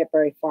 Right. I didn't get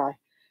very far.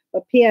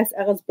 But P.S.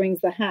 Ellis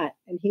brings the hat,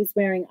 and he's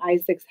wearing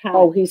Isaac's hat.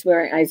 Oh, he's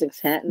wearing Isaac's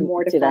hat? And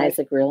mortified. Did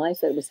Isaac realize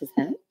that it was his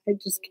hat? I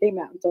just came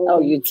out and told him. Oh,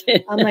 you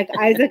did? I'm like,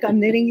 Isaac, I'm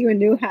knitting you a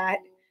new hat.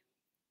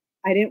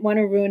 I didn't want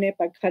to ruin it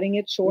by cutting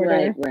it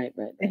shorter. Right.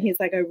 And he's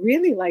like, I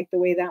really like the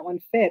way that one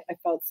fit. I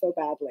felt so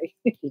badly.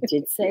 He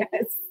did say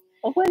yes.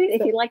 Well,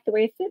 if he liked the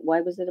way it fit,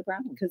 why was it a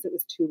problem? Because it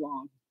was too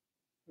long.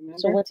 Remember?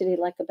 So what did he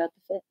like about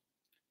the fit?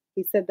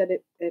 He said that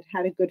it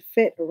had a good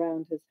fit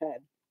around his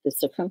head. The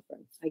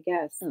circumference. I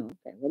guess. Oh,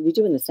 okay. Well, you're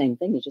doing the same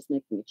thing. You're just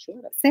making it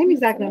shorter. Same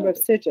exact number of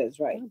stitches,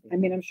 right? I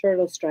mean, I'm sure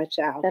it'll stretch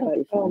out. That'll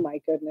be fun. Oh my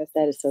goodness.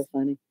 That is so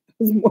funny. I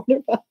was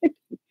mortified.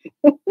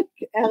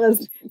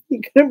 Alice, you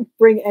couldn't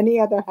bring any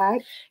other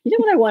hat? You know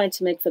what I wanted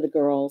to make for the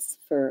girls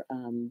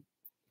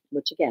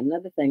which again,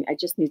 another thing, I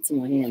just need some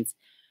more hands.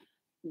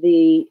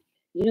 The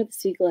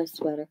sea glass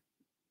sweater?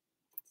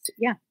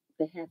 Yeah.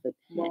 They have it.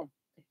 Well,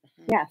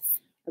 yes.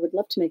 I would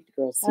love to make the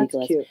girls sea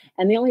glass. Cute.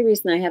 And the only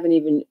reason I haven't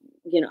even,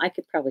 I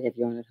could probably have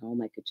yarn at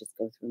home. I could just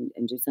go through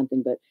and do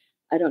something, but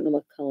I don't know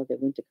what color their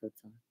winter coats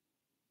are.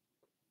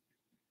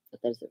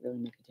 But does it really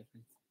make a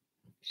difference?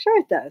 Sure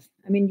it does.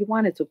 I mean, you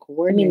want it to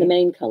coordinate. I mean, the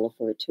main color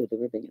for it too, the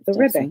ribbing. And the stuff.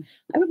 ribbing.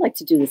 So I would like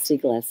to do the sea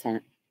glass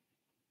hat.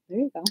 There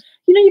you go.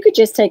 You could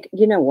just take,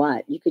 you know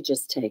what? You could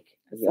just take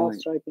a yarn.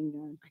 Self-striping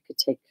yarn. I could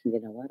take,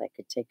 I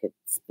could take a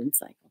spin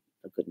cycle,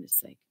 for goodness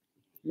sake.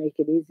 Make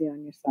it easy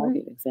on yourself.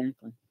 Right,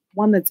 exactly.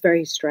 One that's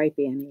very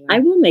stripy anyway. I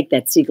will make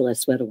that sea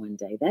glass sweater one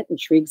day. That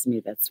intrigues me,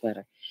 that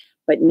sweater.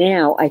 But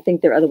now I think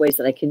there are other ways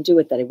that I can do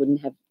it that I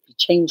wouldn't have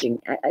changing.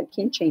 I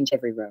can't change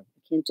every row.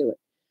 I can't do it.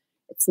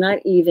 It's not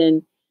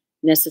even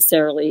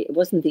necessarily, it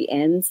wasn't the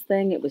ends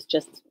thing. It was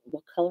just,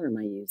 what color am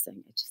I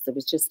using? It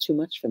was just too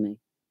much for me.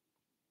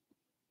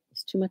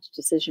 It's too much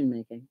decision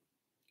making.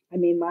 I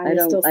mean, mine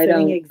is still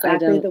sitting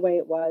exactly the way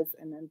it was.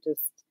 And then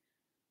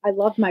I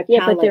love my palette.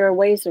 Yeah, but there are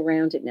ways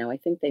around it now. I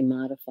think they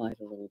modified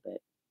a little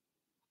bit.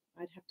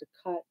 I'd have to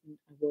cut and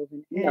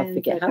woven ends. No,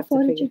 forget. How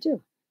far did you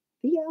do?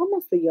 Yeah,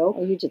 almost the yoke.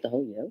 Oh, you did the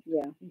whole yoke?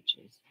 Yeah. Oh,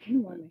 jeez. I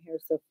don't know why my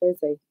hair's so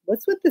frizzy.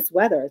 What's with this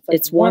weather?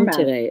 It's warm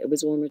today. It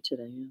was warmer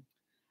today, yeah.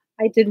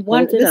 I did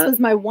one. This was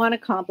my one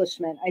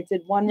accomplishment. I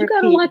did one repeat.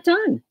 You got a lot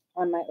done.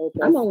 On my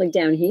Opus. I'm only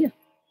down here.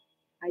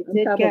 I'm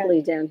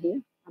probably down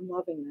here. I'm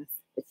loving this.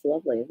 It's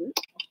lovely, isn't it?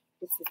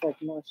 This is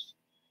like mush.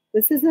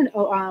 This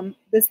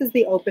is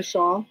the Opus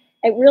shawl.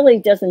 It really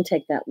doesn't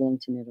take that long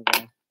to knit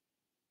away.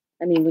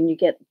 I mean, when you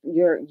get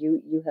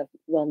you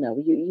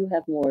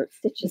have more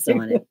stitches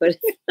on it, but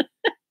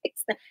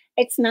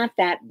it's not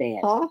that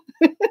bad. Huh?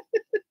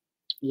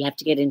 You have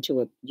to get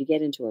into a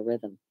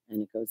rhythm,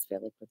 and it goes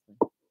fairly quickly.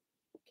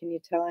 Can you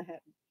tell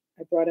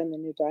I brought in the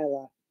new dye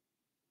lot?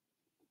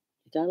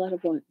 Dye lot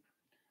of what?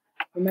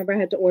 Remember, I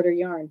had to order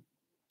yarn.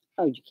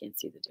 Oh, you can't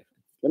see the difference.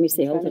 Let me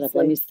see. Hold it up.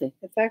 Let me see.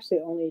 It's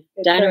actually only.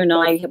 Dina and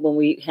I, when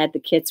we had the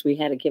kits, we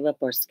had to give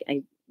up our.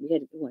 I do see a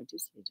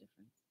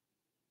difference.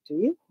 Do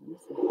you? Let me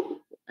see.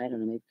 I don't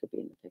know. Maybe it could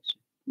be in the picture.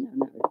 No,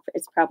 not really.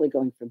 It's probably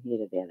going from here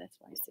to there. That's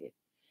why I see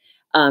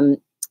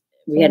it.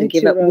 We had to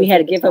give up. We had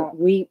to give up.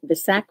 The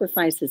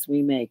sacrifices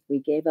we make. We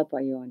gave up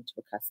our yarn to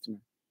a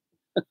customer,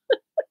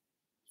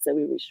 so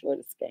we were short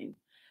a skein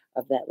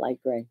of that light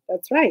gray.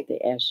 That's right.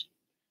 The ash.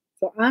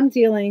 So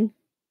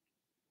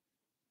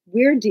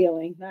we're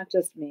dealing, not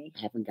just me.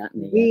 I haven't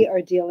gotten it We yet.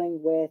 are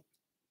dealing with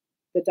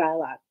the dye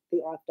lot, the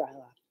off dye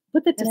lot.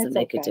 But that doesn't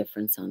make a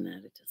difference on that.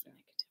 It doesn't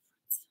make a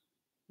difference.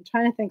 I'm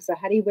trying to think. So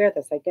how do you wear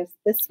this? I guess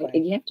this way.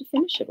 You have to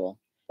finish it all.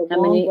 The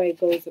long way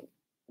goes.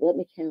 Let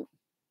me count.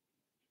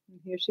 And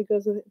here she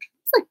goes with it.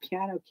 It's like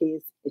piano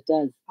keys. It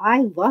does.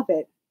 I love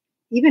it.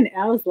 Even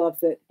Els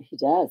loves it. He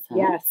does, huh?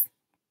 Yes.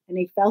 And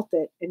he felt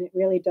it. And it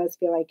really does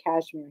feel like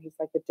cashmere. He's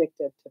like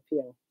addicted to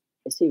feel.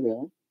 Is he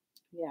really?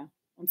 Yeah.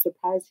 I'm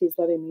surprised he's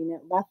letting me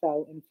knit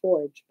Letho and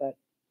Forge, but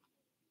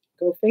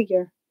go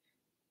figure.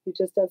 He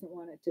just doesn't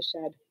want it to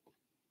shed.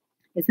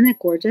 Isn't it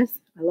gorgeous?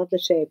 I love the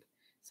shape.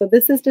 So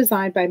this is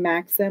designed by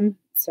Maxim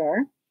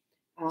Sir.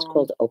 It's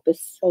called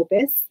Opus.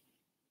 Opus.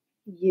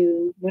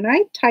 When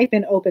I type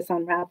in Opus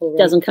on Ravelry, it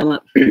doesn't come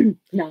up.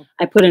 No.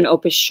 I put an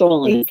Opus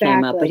shawl and it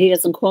came up, but he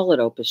doesn't call it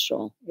Opus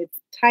shawl. It's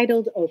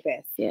titled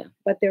Opus. Yeah.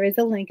 But there is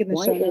a link in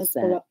the show notes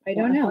below. I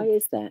don't know. Why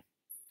is that?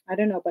 I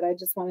don't know, but I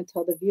just want to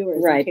tell the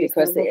viewers. Right,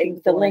 because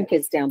the link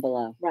is down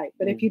below. Right,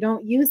 but if you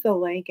don't use the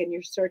link and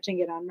you're searching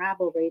it on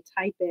Ravelry,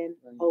 type in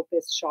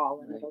Opus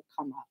shawl and it'll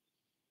come up.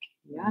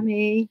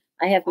 Yummy.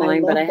 I have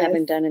mine, but I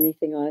haven't done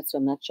anything on it, so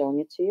I'm not showing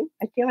it to you.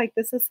 I feel like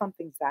this is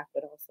something Zach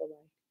would also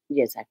like.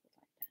 Yeah, Zach would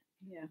like that.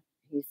 Yeah.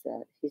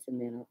 He's a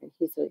man.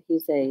 He's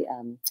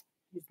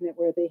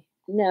knitworthy.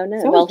 No.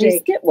 So well,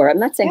 he's knitworthy. I'm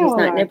not saying he's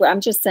not knitworthy.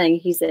 I'm just saying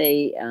he's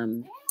a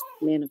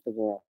man of the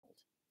world.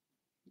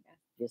 Yeah.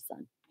 Your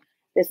son.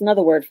 There's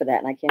another word for that,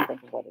 and I can't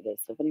think of what it is.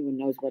 So if anyone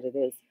knows what it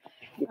is,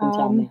 you can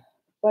tell me.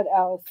 What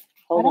else?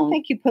 I don't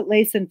think you put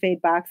lace and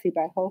fade boxy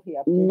by Hohi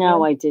up there.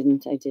 No, I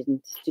didn't.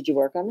 Did you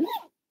work on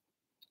that?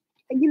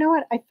 You know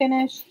what? I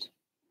finished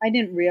I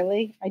didn't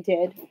really. I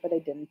did, but I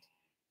didn't.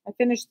 I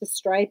finished the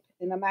stripe,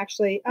 and I'm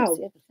actually,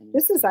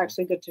 this is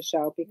actually good to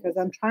show because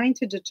I'm trying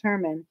to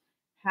determine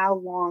how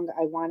long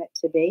I want it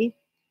to be.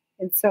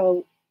 And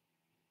so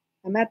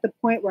I'm at the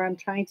point where I'm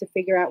trying to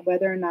figure out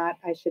whether or not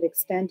I should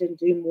extend and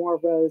do more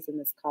rows in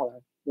this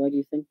color. Why do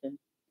you think that?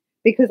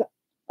 Because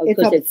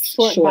it's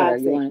shorter.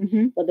 boxy. You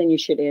want Well, then you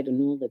should add an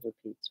all liver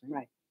piece, right?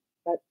 Right.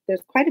 But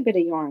there's quite a bit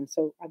of yarn,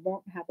 so I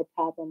won't have a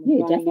problem with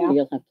Yeah, running definitely. out.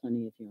 You'll have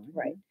plenty of yarn.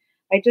 Right.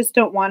 I just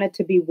don't want it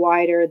to be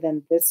wider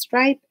than this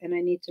stripe, and I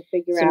need to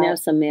figure out. So now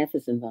some math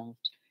is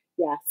involved.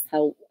 Yes.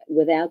 How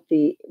without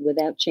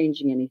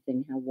changing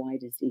anything, how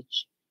wide is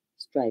each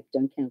stripe?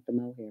 Don't count the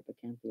mohair, but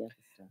count the other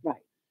stuff.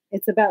 Right.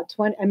 It's about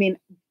 20. I mean,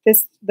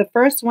 the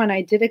first one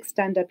I did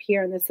extend up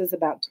here, and this is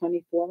about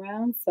 24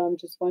 rounds. So I'm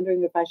just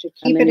wondering if I should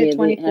keep it at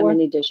 24. How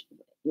many does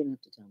you don't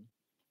have to tell me.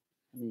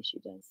 How many she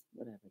does?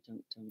 Whatever.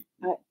 Don't.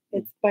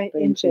 It's by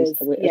inches.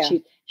 Yeah.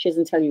 She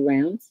doesn't tell you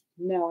rounds.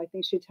 No, I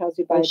think she tells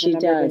you by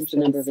the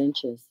number of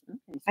inches. Okay,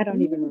 so I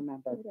don't even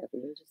remember. Whatever,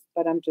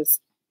 but I'm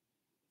just,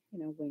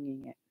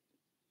 winging it.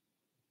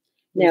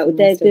 Now,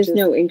 there's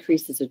no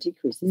increases or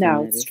decreases.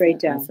 No, it's straight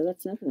down. So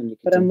that's another one you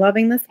can But I'm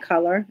loving this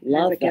color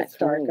Love as it gets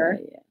darker.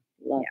 Yeah.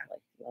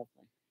 Lovely.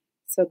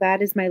 So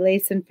that is my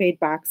lace and fade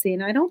boxy.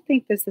 And I don't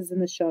think this is in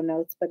the show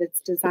notes, but it's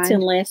designed. It's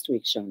in last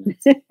week's show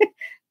notes.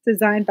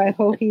 Designed by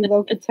Joji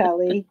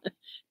Locatelli.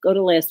 Go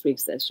to last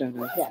week's show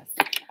notes. Yes.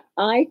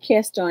 I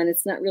cast on,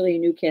 it's not really a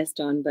new cast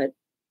on, but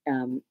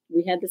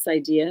we had this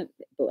idea,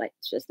 but I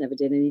just never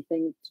did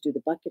anything, to do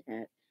the bucket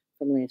hat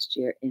from last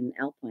year in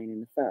Alpine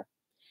in the fur.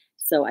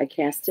 So I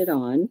cast it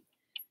on.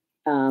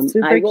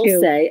 I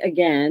will say,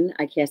 again,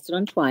 I cast it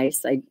on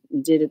twice. I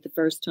did it the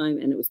first time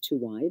and it was too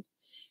wide.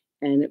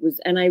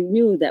 And I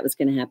knew that was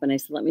going to happen. I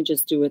said, let me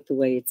just do it the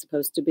way it's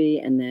supposed to be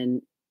and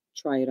then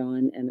try it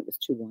on, and it was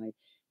too wide.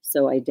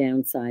 So I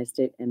downsized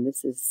it, and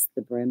this is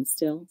the brim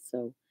still.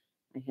 So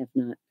I have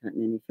not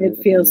gotten any further.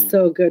 It feels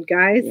so good,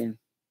 guys. Yeah.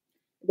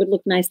 It would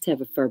look nice to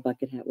have a fur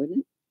bucket hat, wouldn't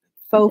it?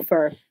 Faux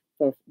fur.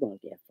 Faux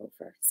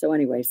fur. So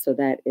anyway, so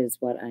that is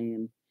what I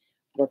am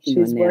working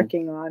on now. She's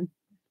working on.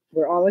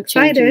 We're all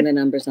excited. Changing the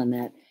numbers on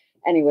that.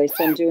 Anyway,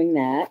 so I'm doing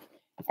that.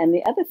 And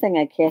the other thing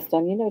I cast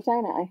on, Dina,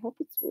 I hope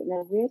it's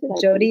now. Where did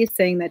Jody is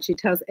saying that she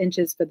tells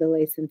inches for the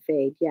lace and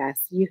fade. Yes,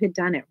 you had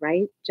done it,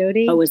 right,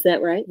 Jody? Oh, is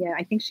that right? Yeah,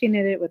 I think she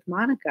knitted it with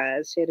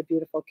Monica. She had a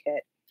beautiful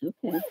kit.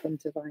 Okay. From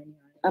Divine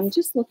Yarn. I'm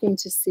just looking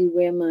to see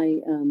where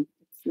my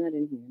it's not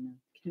in here now.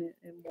 Can it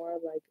more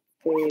like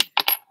fade?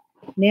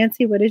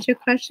 Nancy, what is your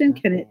question?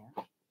 Can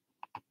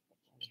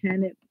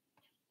it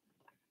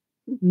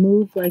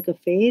move like a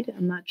fade?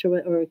 I'm not sure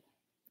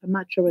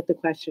what the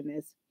question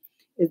is.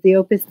 Is the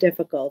Opus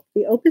difficult?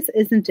 The Opus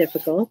isn't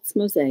difficult. It's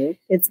mosaic.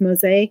 It's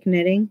mosaic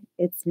knitting.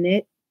 It's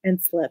knit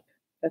and slip.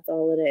 That's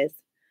all it is.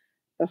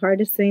 The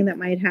hardest thing that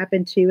might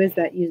happen to you is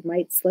that you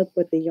might slip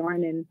with the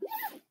yarn in.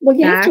 Well,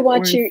 you have to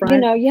watch you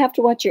have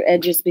to watch your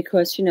edges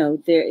because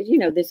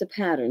there's a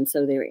pattern.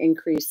 So there are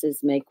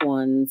increases, make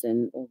ones,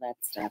 and all that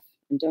stuff.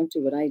 And don't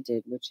do what I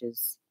did, which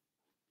is,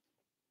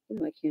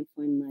 I can't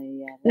find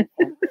my.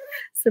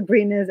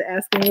 Sabrina is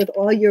asking, with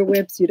all your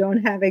whips, you don't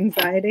have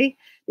anxiety?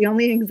 The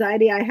only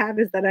anxiety I have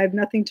is that I have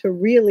nothing to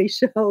really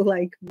show,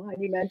 like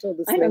monumental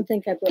display. I don't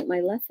think I brought my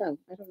Letho.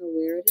 I don't know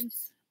where it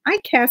is. I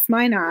cast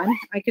mine on.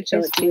 I could show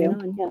it to you.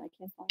 Yeah, I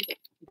can't find it.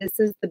 This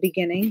is the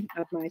beginning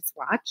of my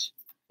swatch.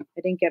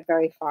 I didn't get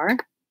very far.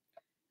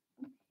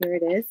 Here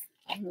it is.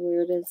 I don't know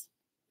where it is.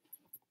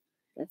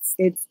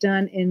 It's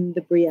done in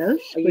the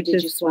brioche, which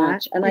is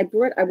flat. And I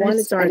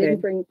wanted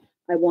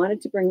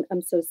to bring.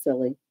 I'm so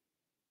silly.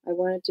 I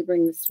wanted to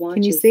bring the swatches.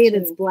 Can you see it?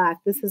 It's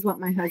black. This is what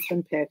my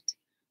husband picked.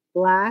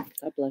 Black.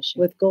 God bless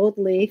you. With gold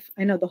leaf.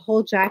 I know the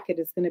whole jacket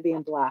is going to be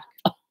in black.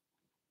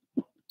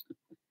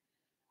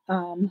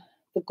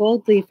 The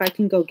gold leaf, I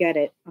can go get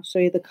it. I'll show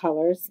you the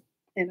colors.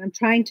 And I'm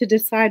trying to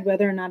decide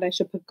whether or not I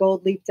should put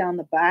gold leaf down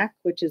the back,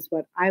 which is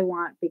what I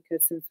want,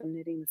 because since I'm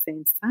knitting the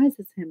same size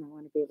as him, I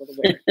want to be able to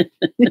wear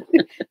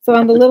it. So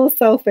I'm a little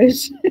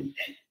selfish.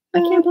 I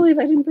can't believe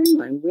I didn't bring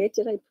mine. Where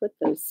did I put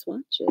those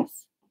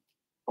swatches?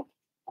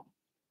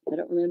 I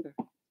don't remember.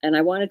 And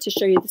I wanted to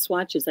show you the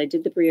swatches. I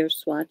did the brioche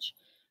swatch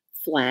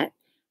flat,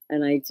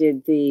 and I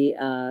did the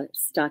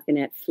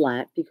stockinette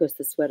flat because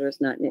the sweater is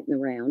not knitting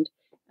around.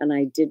 And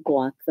I did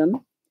block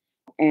them,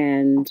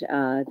 and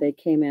they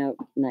came out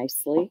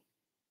nicely.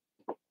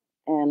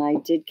 And I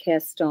did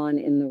cast on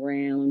in the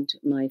round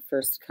my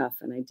first cuff,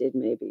 and I did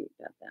maybe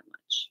about that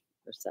much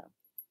or so.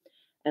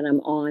 And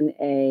I'm on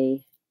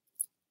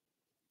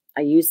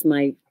I used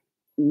my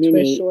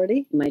mini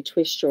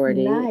twist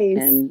shorty, nice.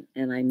 and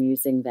I'm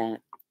using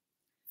that.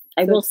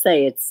 I will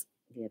say it's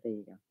there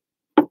you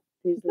go.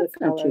 These are the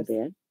colors. Not too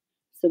bad.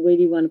 So where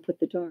do you want to put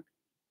the dark?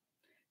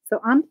 So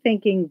I'm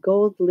thinking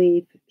gold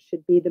leaf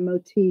should be the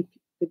motif.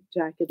 The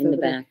jacket in the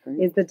back, right?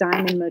 Is the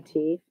diamond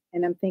motif,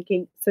 and I'm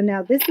thinking. So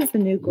now this is the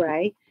new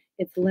gray.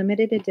 It's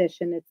limited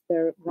edition. It's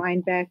the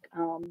Rhinebeck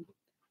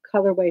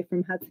colorway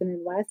from Hudson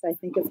and West. I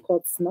think it's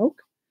called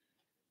Smoke.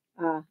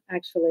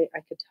 Actually,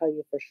 I could tell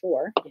you for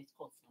sure. It's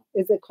called Smoke.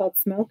 Is it called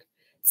Smoke?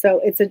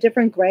 So it's a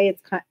different gray.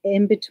 It's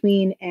in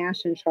between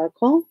ash and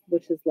charcoal,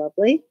 which is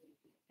lovely.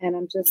 And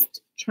I'm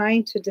just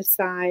trying to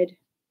decide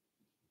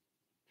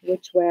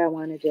which way I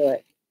want to do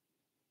it.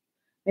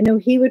 I know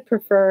he would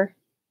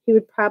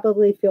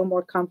probably feel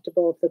more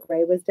comfortable if the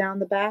gray was down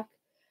the back,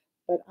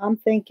 but I'm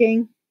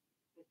thinking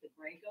with the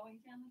gray going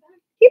down the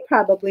back, he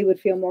probably would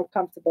feel more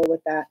comfortable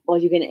with that. Well,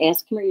 you're going to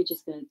ask him, or you're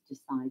just going to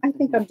decide? I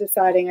think I'm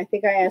deciding. I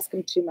think I ask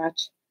him too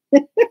much.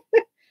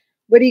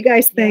 What do you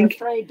guys think? I'm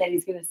afraid that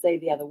he's going to say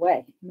the other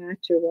way.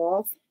 Match your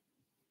walls.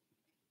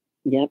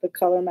 Yep. The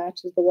color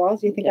matches the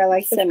walls. You think I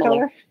like this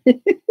similar color?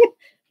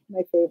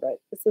 My favorite.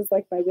 This is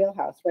like my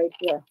wheelhouse right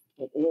here.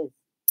 It is.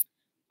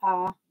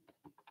 I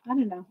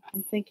don't know.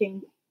 I'm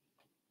thinking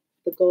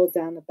the gold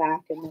down the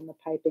back and then the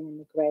piping in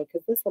the gray,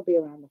 because this will be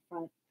around the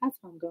front. That's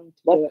how I'm going to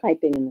do it. What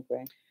piping in the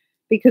gray?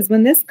 Because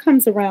when this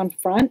comes around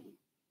front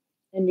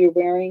and you're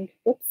wearing,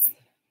 whoops.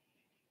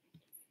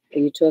 Are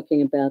you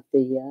talking about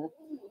the...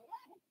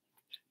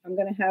 I'm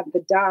going to have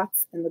the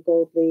dots and the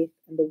gold leaf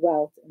and the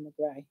welt in the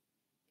gray.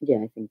 Yeah,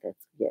 I think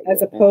that's... Yeah,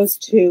 as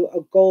opposed to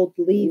a gold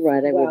leaf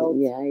right, welt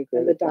yeah, I agree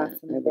and with the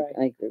dots that. in the gray.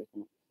 I agree with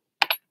that.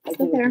 I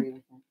So do there. agree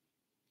with that.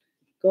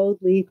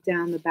 Gold leaf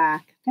down the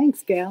back.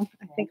 Thanks, Gail.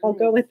 I think I'll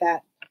go with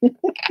that.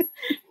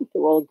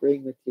 They're all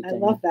agreeing with you, I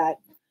Dina. love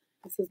that.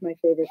 This is my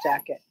favorite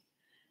jacket.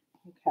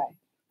 Okay.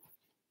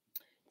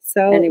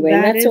 So anyway,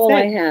 that's all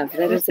I it. have.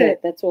 That's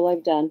it. That's all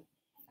I've done.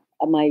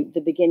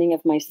 The beginning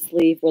of my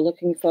sleeve. We're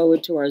looking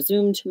forward to our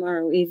Zoom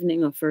tomorrow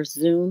evening, our first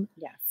Zoom.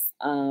 Yes.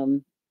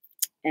 We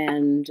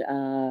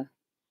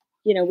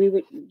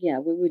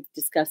were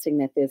discussing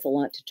that there's a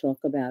lot to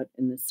talk about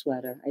in this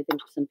sweater. I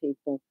think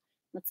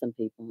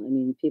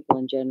people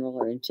in general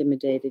are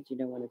intimidated,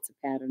 when it's a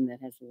pattern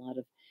that has a lot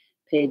of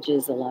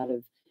pages, a lot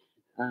of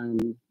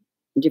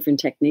different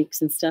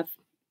techniques and stuff.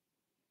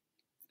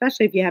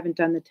 Especially if you haven't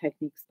done the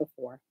techniques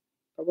before.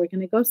 But we're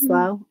going to go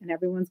slow, and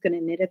everyone's going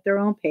to knit at their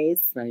own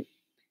pace. Right.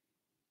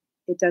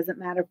 It doesn't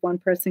matter if one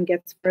person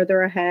gets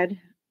further ahead.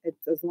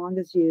 It's as long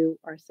as you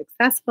are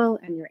successful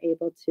and you're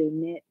able to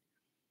knit.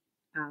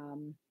 I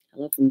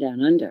love them down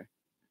under.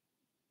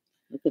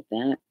 Look at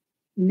that.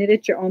 Knit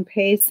at your own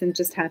pace and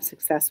just have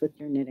success with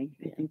your knitting.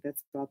 I think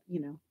that's all,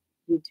 you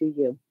do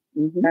you.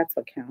 Mm-hmm. That's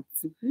what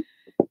counts. Mm-hmm.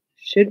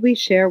 Should we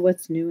share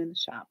what's new in the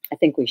shop? I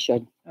think we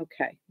should.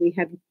 Okay. We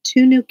have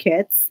 2 new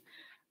kits.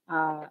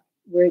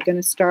 We're going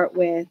to start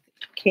with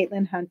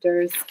Caitlin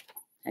Hunter's.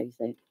 How do you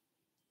say it?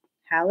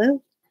 Halu?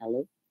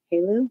 Halu?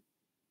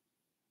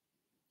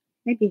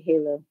 Maybe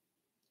Halu.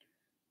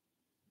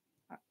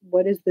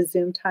 What is the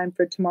Zoom time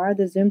for tomorrow?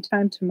 The Zoom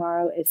time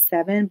tomorrow is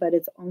 7, but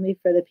it's only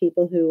for the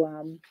people who,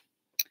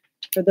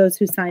 for those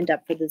who signed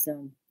up for the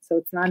Zoom. So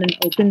it's not an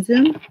open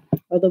Zoom,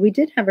 although we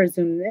did have our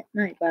Zoom knit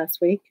night last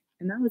week,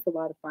 and that was a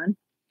lot of fun.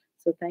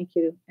 So thank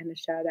you, and a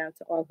shout out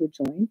to all who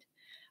joined.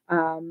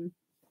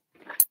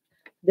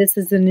 This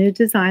is a new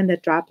design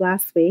that dropped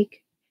last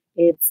week.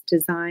 It's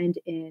designed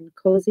in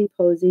Cozy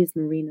Posies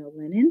merino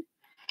linen,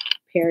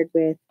 paired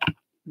with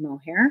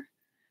mohair.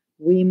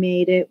 We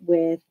made it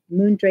with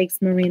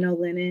Moondrake's merino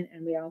linen,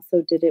 and we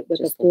also did it with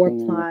a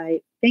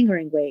 4-ply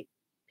fingering weight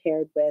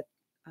paired with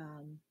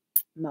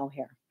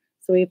mohair.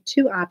 So we have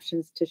 2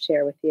 options to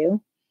share with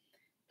you.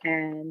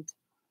 And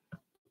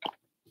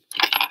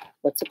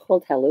what's it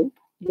called? Halu?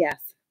 Yes.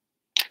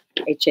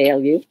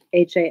 Halu?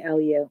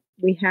 Halu.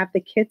 We have the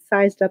kit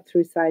sized up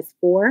through size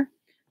 4.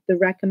 The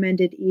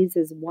recommended ease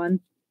is 1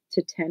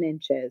 to 10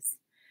 inches.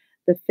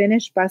 The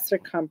finished bust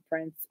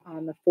circumference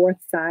on the 4th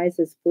size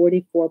is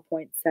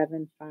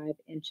 44.75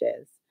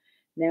 inches.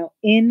 Now,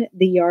 in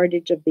the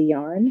yardage of the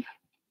yarn,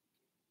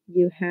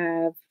 you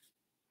have,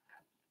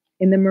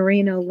 in the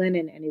merino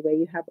linen anyway,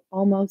 you have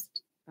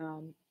almost,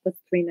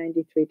 what's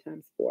 393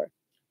 times 4?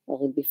 Well,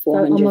 it would be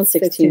 400, so almost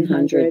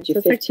 1,600.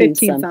 You're so it's 15 like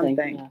 15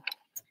 something. Yeah.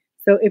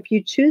 So if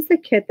you choose the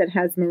kit that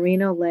has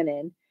merino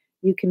linen,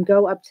 you can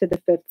go up to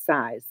the 5th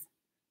size.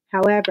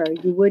 However,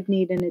 you would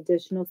need an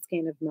additional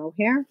skein of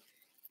mohair,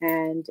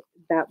 and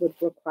that would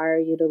require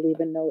you to leave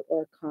a note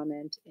or a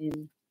comment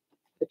in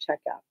the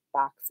checkout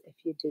box if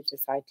you do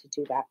decide to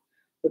do that.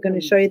 We're going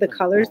to show you the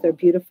colors. They're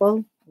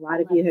beautiful. A lot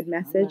of you had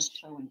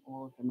messaged. I'm not showing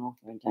all of them off,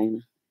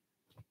 Dina.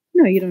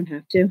 No, you don't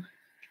have to.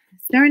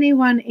 Is there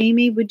anyone,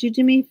 Amy, would you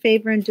do me a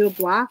favor and do a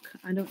block?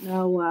 I don't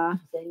know. Is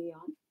Amy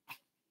on?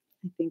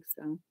 I think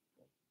so.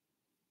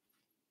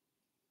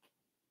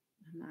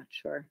 I'm not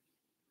sure.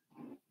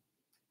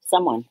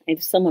 Someone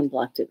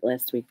blocked it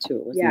last week too.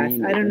 It wasn't yes,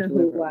 Amy, I don't know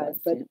who it was,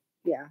 but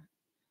yeah.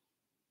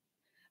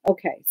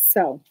 Okay,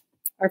 so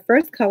our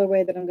first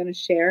colorway that I'm going to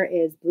share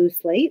is Blue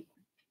Slate.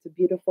 It's a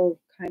beautiful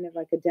kind of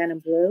like a denim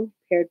blue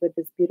paired with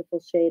this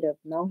beautiful shade of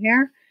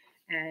mohair.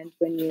 And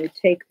when you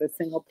take the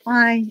single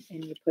ply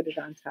and you put it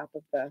on top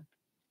of the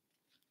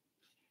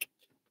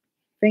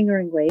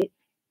fingering weight,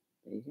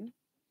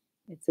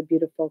 it's a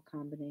beautiful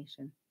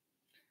combination.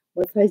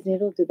 What size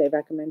needle do they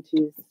recommend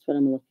to use? That's what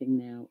I'm looking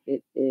now.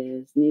 It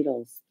is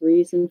needles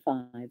 3s and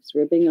 5s,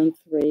 ribbing on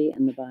 3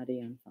 and the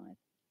body on 5.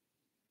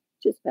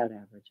 Just about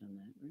average on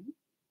that, right?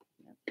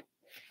 Yep.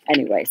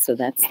 Anyway, so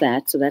that's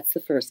that. So that's the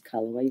first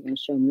colorway. You want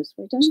to show them this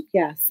way, Dina?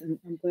 Yes, and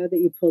I'm glad that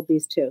you pulled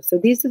these two. So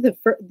these are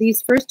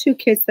these first two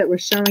kits that we're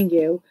showing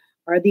you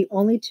are the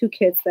only two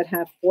kits that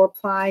have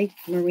 4-ply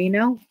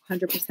merino,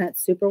 100%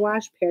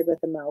 superwash paired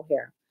with a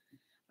mohair.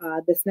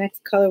 This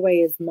next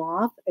colorway is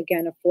mauve,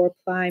 again a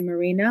 4-ply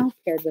merino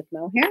paired with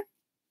mohair.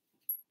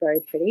 Very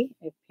pretty.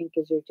 If pink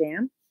is your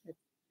jam,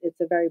 it's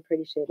a very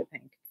pretty shade of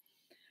pink.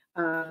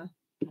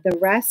 The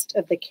rest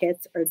of the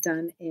kits are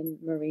done in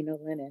merino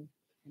linen.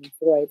 And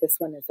boy, this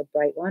one is a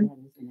bright one. That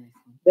is a nice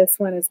one. This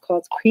one is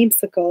called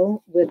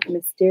Creamsicle with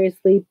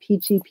Mysteriously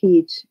Peachy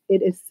Peach.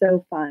 It is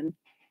so fun.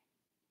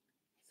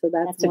 So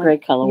that's a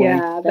great colorway.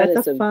 Yeah,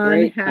 that's a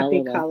fun,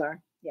 happy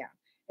color. Yeah,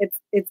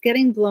 it's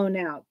getting blown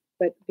out,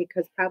 but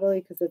because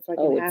it's like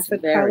an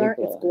acid color,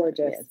 it's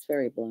gorgeous. Yeah, it's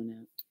very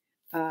blown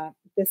out.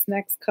 This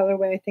next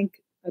colorway, I think,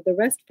 are the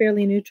rest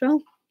fairly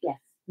neutral? Yes.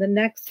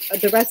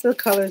 The rest of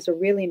the colors are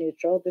really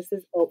neutral. This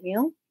is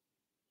oatmeal,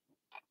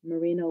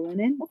 merino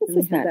linen. This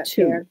is not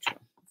too neutral.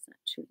 It's not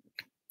too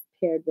neutral.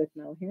 Paired with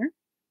mohair.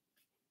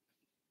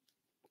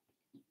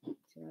 Do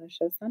you want to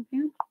show some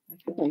here?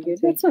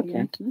 That's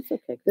okay. That's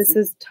okay. This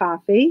is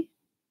toffee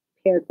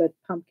paired with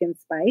pumpkin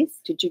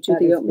spice. Did you do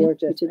the oatmeal?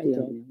 Gorgeous. You did the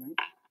oatmeal, right?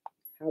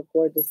 How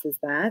gorgeous is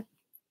that?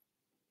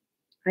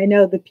 I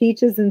know the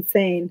peach is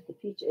insane. The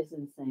peach is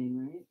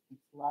insane, right?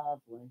 It's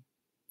lovely.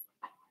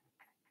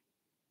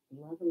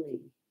 Lovely.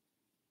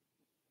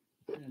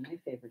 My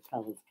favorite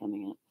color is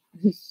coming up.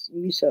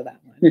 You show that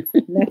one.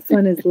 Next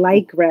one is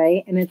light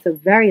gray, and it's a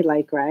very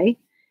light gray.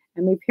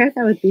 And we paired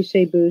that with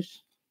Boucher Bouche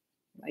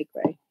light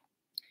gray.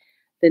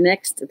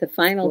 The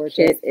final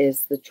kit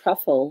is the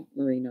truffle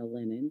merino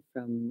linen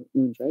from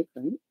Moondrake,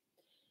 right?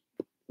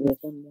 There's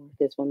one more.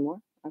 There's one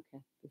more?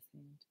 Okay.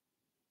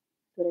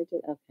 What I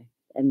did? Okay.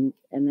 And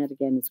that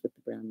again is with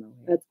the brown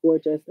mohair. That's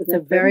gorgeous. It's a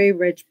very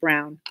rich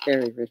brown.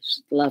 Very rich.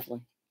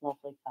 Lovely.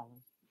 Lovely color.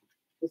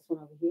 This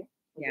one over here?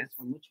 Yes. This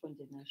one? Which one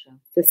didn't I show?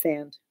 The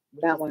sand.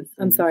 That one.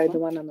 I'm sorry, the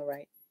one on the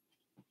right.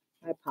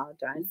 I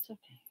apologize. It's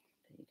okay.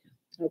 There you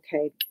go.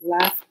 Okay.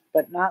 Last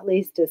but not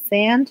least is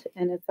sand,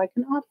 and it's like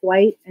an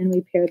off-white, and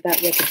we paired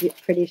that with a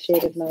pretty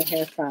shade of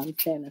mohair from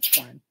Sandnes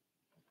Farm.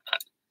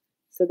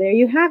 So there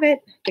you have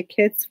it. The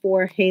kits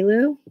for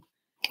Halu,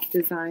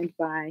 designed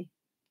by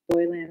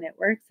Boylan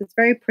Knitworks. It's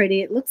very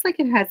pretty. It looks like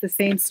it has the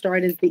same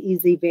start as the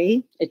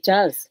EZV. It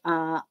does.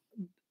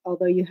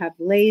 Although you have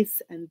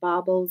lace and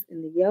bobbles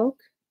in the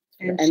yoke.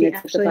 And she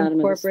actually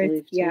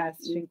incorporates,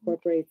 she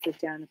incorporates it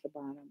down at the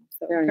bottom.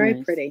 So very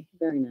nice. Pretty.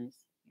 Very nice.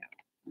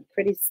 Yeah.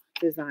 Pretty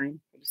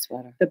design. Pretty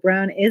sweater. The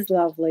brown is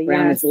lovely.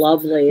 Brown is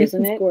lovely,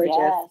 isn't it? Gorgeous.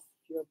 Yes.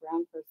 If you're a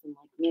brown person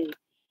like me.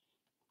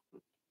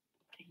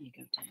 There you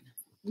go, Dina.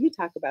 You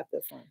talk about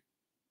this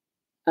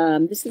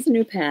one. This is a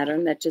new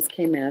pattern that just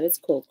came out. It's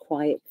called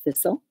Quiet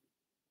Thistle.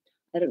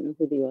 I don't know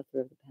who the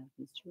author of the pattern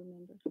is. Do you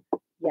remember?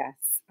 Yes.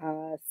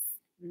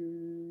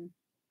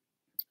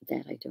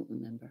 That I don't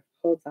remember.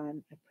 Hold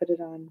on. I put it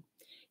on.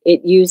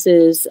 It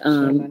uses...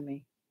 Shame on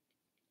me.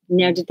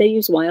 Now, did they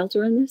use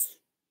Wilder in this?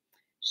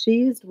 She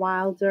used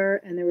Wilder,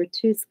 and there were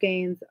 2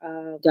 skeins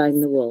of... Dyed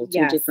in the wool.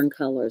 2 different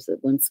colors,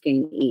 1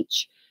 skein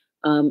each.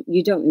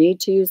 You don't need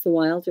to use the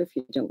Wilder if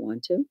you don't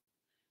want to.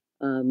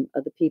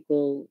 Other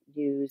people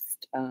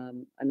used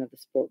another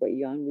sport weight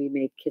yarn. We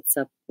made kits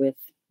up with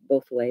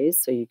both ways,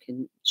 so you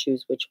can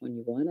choose which one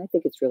you want. I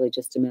think it's really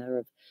just a matter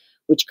of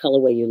which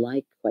colorway you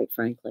like, quite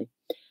frankly.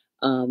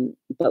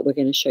 But we're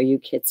going to show you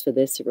kits for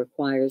this. It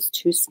requires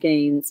 2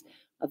 skeins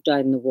of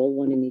dyed in the wool,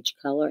 1 in each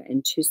color,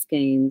 and 2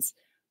 skeins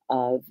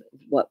of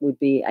what would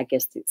be, I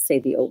guess, say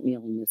the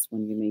oatmeal in this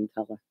one, your main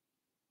color,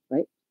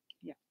 right?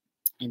 Yeah.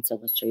 And so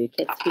let's show you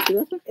kits.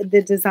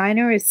 The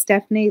designer is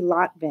Stephanie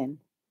Lotven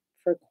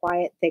for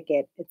Quiet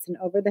Thicket. It's an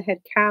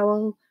over-the-head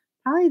cowl.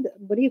 Probably,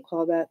 what do you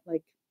call that?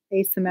 Like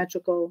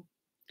asymmetrical.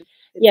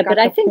 Yeah, but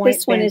I think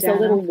this one is a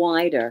little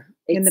wider.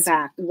 In the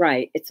back.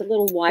 Right. It's a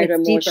little wider,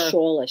 more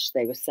shawlish,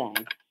 they were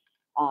saying.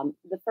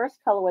 The first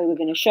colorway we're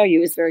going to show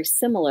you is very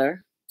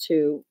similar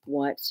to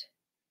what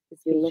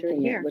you're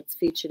looking at, what's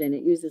featured in it.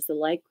 It uses the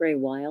light gray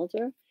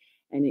Wilder,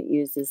 and it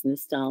uses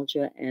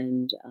Nostalgia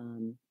and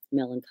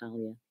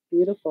Melancholia.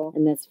 Beautiful.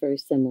 And that's very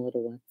similar to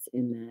what's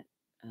in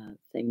that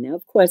thing. Now,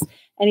 of course,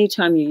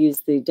 anytime you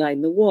use the dyed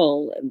in the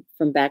wool,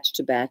 from batch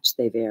to batch,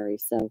 they vary.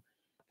 So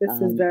this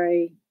is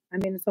very... I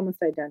mean, it's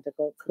almost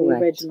identical to the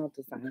original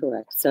design.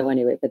 Correct. So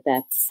anyway, but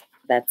that's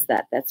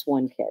that. That's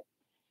 1 kit.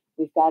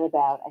 We've got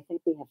I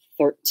think we have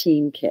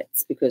 13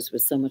 kits because it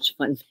was so much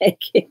fun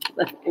making.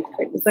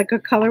 It's like a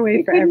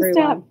colorway for everyone.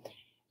 Stop.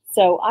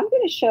 So I'm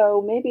going to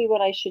show, maybe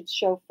what I should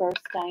show first,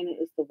 Dina,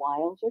 is the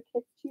Wilder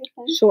kit, do you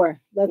think? Sure.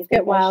 Let's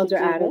get Wilder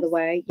out of the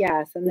way.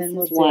 Yes, and then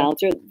we'll do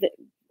Wilder.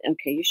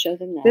 Okay, you show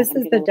them that. This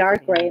is the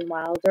dark gray in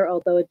Wilder,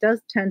 although it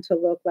does tend to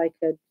look like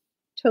a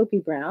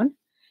taupey brown.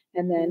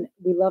 And then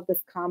we love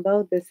this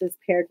combo. This is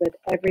paired with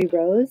Every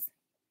Rose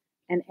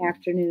and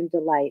Afternoon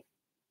Delight.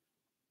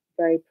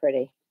 Very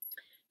pretty.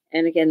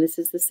 And again, this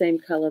is the same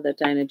color that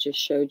Dina just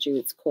showed you.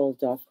 It's called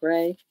Dark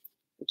Gray,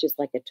 which is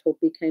like a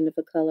taupey kind of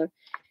a color.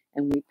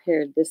 And we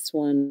paired this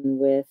one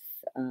with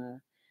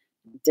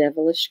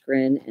Devilish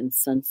Grin, and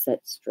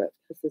Sunset Strip.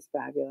 This is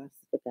fabulous.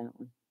 Look at that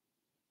one.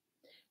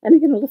 And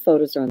again, all the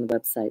photos are on the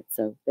website,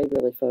 so they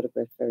really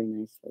photograph very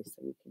nicely,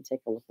 so you can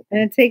take a look at them.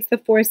 And it takes the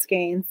 4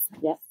 skeins.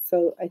 Yep.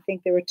 So I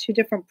think there were 2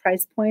 different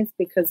price points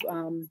because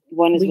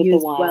one is we with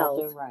used the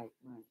Wilder, weld. right.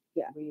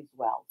 Yeah. We use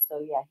weld.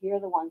 So yeah, here are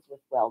the ones with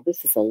weld.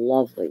 This is a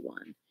lovely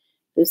one.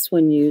 This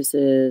one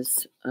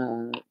uses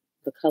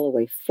the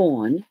colorway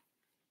Fawn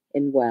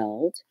in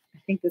weld. I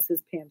think this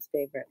is Pam's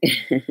favorite.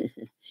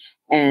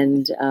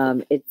 And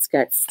it's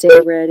got Stay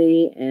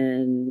Ready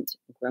and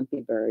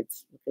Grumpy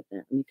Birds. Look at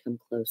that. Let me come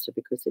closer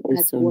because it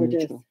is so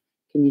gorgeous. natural.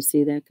 Can you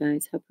see that,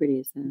 guys? How pretty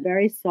is that?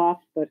 Very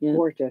soft, but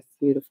gorgeous.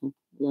 Beautiful.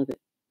 Love it.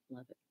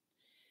 Love it.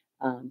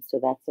 So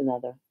that's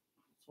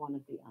one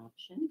of the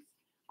options.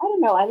 I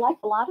don't know. I like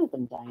a lot of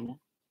them, Dina.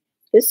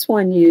 This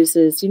one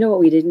uses, you know what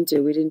we didn't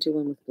do? We didn't do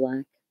one with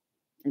black.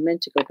 I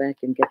meant to go back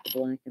and get the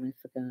black and I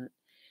forgot.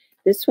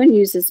 This one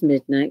uses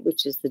Midnight,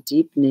 which is the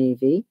deep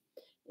navy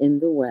in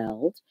the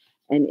weld.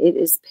 And it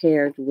is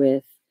paired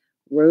with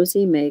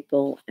Rosy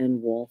Maple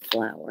and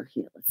Wallflower.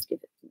 Here, let's give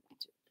it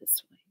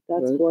this way.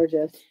 That's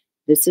gorgeous.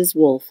 This is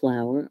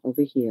Wallflower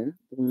over here,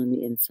 the one on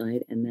the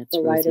inside, and that's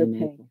the Rosy lighter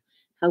Maple. pink.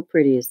 How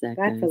pretty is that,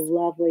 That's guys? a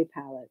lovely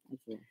palette.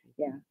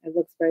 Yeah, it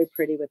looks very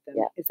pretty with them.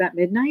 Yeah. Is that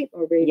Midnight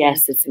or Raven?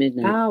 Yes, it's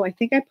Midnight. Oh, I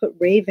think I put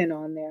Raven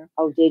on there.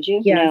 Oh, did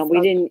you? Yes, No, we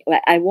didn't.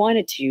 I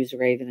wanted to use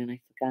Raven, and I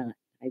forgot.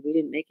 We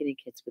didn't make any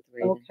kits with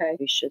Raven. Okay.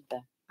 We should,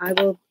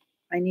 though.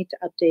 I need to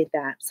update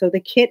that. So the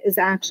kit is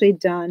actually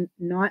done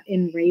not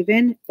in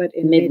Raven, but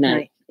in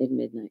Midnight. In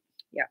Midnight.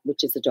 Yeah.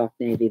 Which is a dark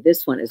navy.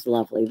 This one is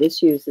lovely.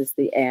 This uses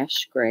the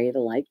ash gray, the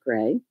light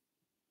gray.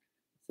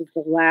 This is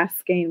the last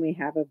skein we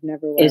have of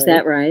Neverwary. Is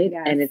that right?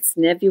 Yes. And it's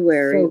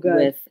Nebuary So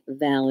with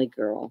Valley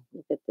Girl.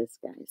 Look at this,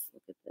 guys.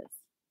 Look at this.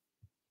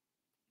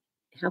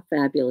 How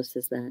fabulous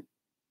is that?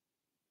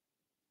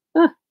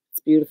 Ah,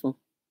 it's beautiful.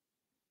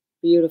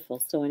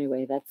 Beautiful. So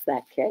anyway, that's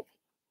that kit.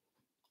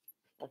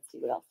 Let's see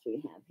what else do we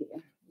have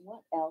here.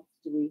 What else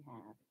do we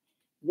have?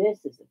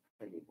 This is a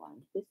pretty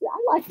one.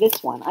 I like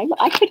this one.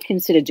 I could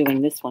consider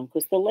doing this one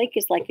because the lake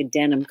is like a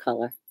denim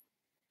color.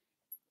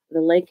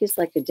 The lake is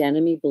like a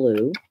denim-y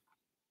blue,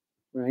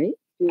 right?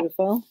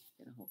 Beautiful.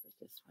 I'm gonna hold it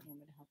this way. Want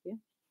me to help you?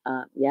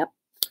 Yep.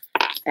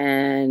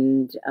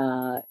 And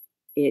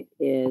it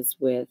is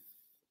with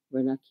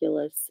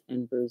Ranunculus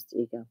and Bruised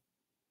Ego.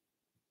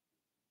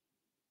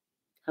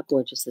 How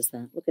gorgeous is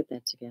that? Look at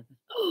that together.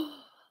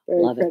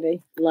 Very Love pretty.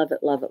 it. Love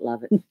it, love it,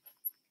 love it.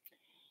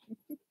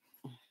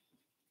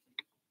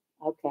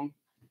 Okay.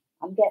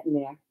 I'm getting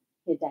there.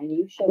 Here, Dina,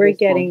 you show We're this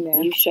getting one.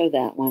 there. You show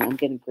that one. I'm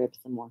going to grab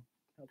some more.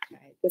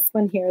 Okay. This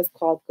one here is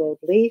called Gold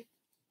Leaf,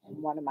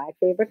 and one of my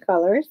favorite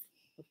colors,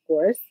 of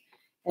course.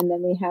 And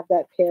then we have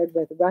that paired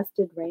with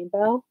Rusted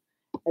Rainbow,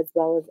 as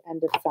well as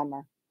End of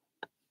Summer.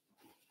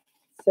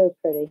 So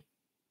pretty.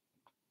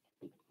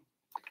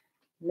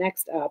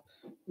 Next up,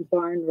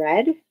 Barn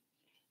Red,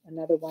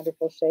 another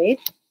wonderful shade.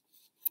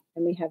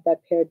 And we have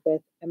that paired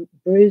with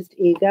Bruised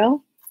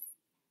Ego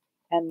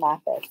and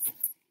Lapis.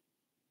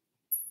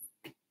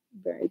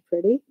 Very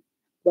pretty.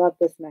 Love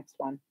this next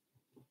one.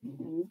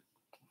 Mm-hmm.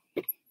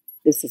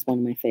 This is one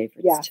of my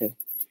favorites, too.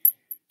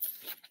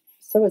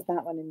 So is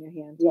that one in your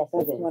hand? Yes,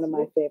 that's one of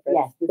my favorites.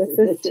 Yes, this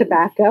is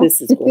Tobacco.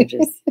 This is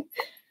gorgeous.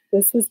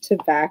 This is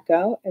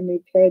Tobacco, and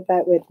we paired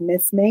that with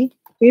Miss Me.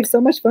 We have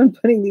so much fun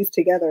putting these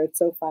together. It's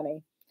so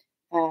funny.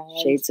 And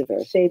Shades of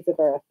Earth. Shades of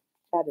Earth.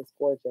 That is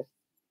gorgeous.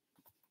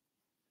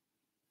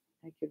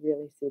 I could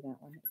really see that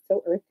one. It's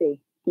so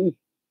earthy.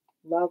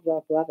 Love,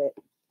 love, love it.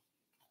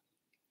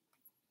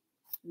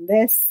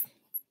 This.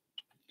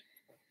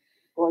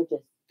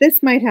 Gorgeous. This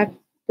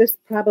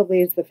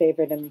probably is the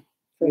favorite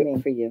for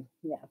me. For you.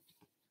 Yeah.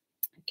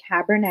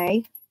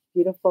 Cabernet.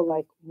 Beautiful,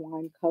 like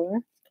wine color.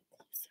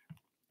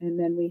 And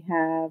then we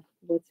have,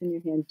 what's in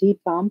your hand? Deep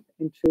Bump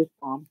and Truth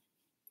Bomb.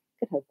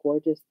 Look at how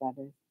gorgeous that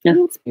is. Yeah,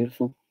 it's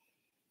beautiful.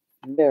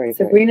 Very,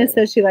 Sabrina very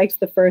says she likes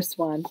the first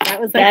one. That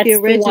was like the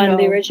original.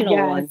 The original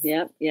yes. one.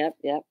 Yep.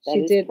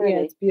 She did. Pretty. Yeah,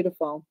 it's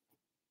beautiful.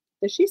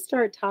 Does she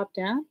start top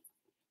down?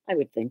 I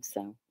would think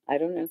so. I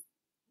don't know.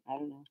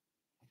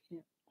 Yeah.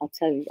 I'll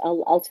tell you.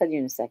 I'll tell you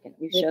in a second.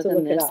 You show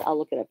them this. I'll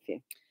look it up for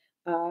you.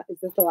 Is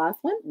this the last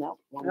one? No,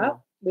 one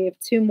more. We have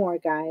 2 more,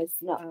 guys.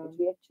 No,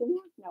 we have 2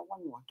 more? No,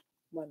 one more.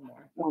 One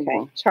more. One okay.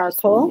 more.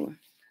 Charcoal,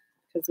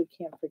 because we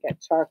can't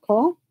forget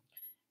charcoal.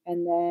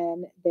 And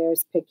then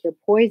there's Pick Your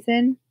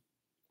Poison.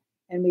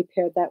 And we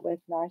paired that with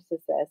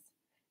Narcissus.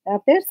 Now,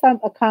 if there's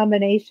a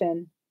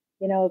combination,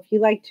 if you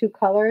like 2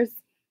 colors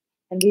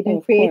and we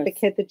didn't create the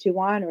kit that you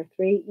want, or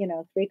 3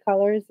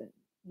 colors, and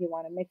you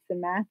want to mix and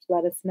match,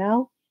 let us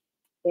know.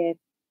 If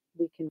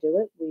we can do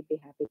it, we'd be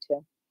happy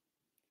to.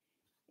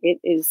 It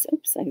is,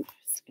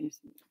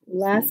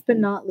 last but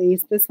not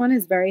least, this one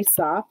is very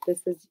soft.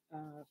 This is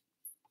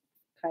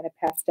kind of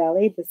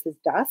pastel-y. This is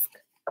Dusk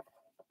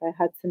by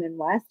Hudson and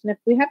West. And if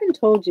we haven't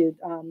told you,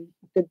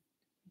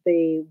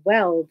 the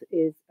weld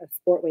is a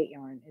sport weight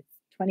yarn. It's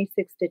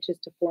 26 stitches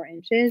to 4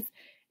 inches.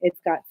 It's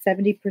got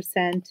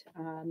 70%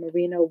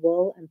 merino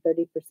wool and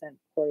 30%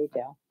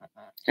 Corriedale.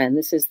 And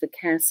this is the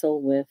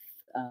castle with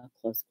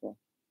close pull.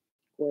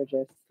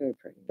 Gorgeous. Very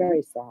pretty.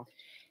 Very soft.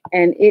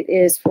 And it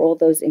is, for all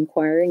those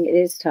inquiring, it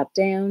is top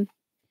down.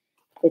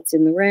 It's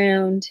in the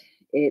round.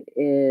 It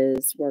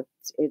is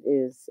worked. It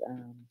is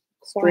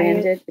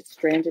stranded. It's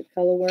stranded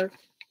color work.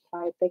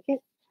 Quiet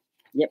Thicket.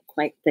 Yep,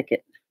 quite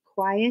Thicket.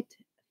 Quiet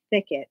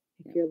Thicket.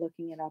 If you're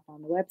looking it up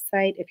on the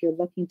website, if you're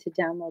looking to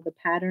download the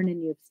pattern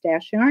and you have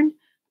stash yarn,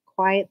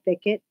 Quiet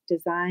Thicket,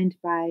 designed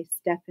by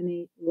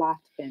Stephanie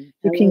Lotven.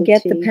 You can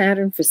get the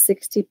pattern for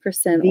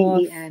 60%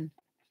 off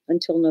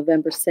until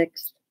November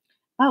 6th.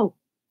 Oh,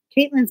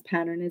 Caitlin's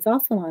pattern is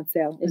also on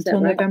sale until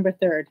November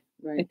 3rd.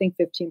 Right. I think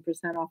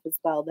 15% off as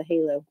well, the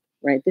Halu.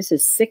 Right. This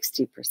is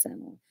 60%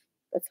 off.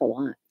 That's a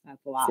lot.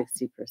 That's a lot.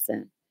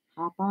 60%.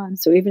 Hop on.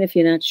 So even if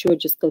you're not sure,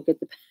 just go get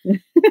the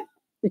pattern.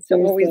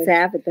 So always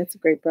have it. That's a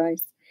great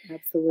price.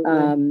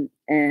 Absolutely.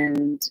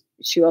 And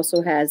she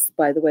also has,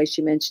 by the way,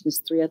 she mentions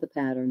 3 other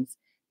patterns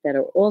that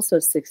are also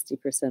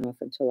 60% off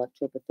until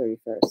October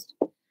 31st.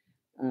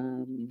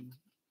 And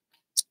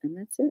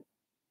that's it.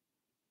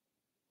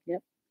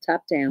 Yep.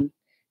 Top down,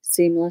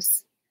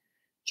 seamless,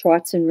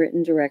 charts and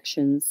written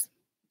directions,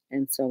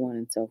 and so on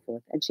and so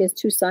forth. And she has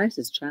 2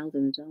 sizes, child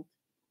and adult.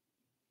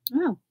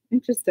 Oh,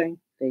 interesting.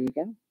 There you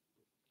go.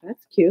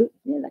 That's cute.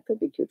 Yeah, that could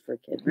be cute for a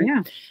kid, right?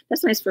 Yeah.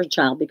 That's nice for a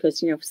child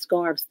because,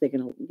 scarves they're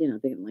gonna,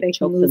 like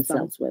choke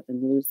themselves with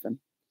and lose them.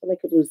 Well, they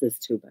could lose this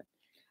too, but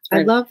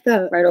I love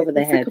the right over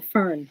the head. Like a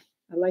fern.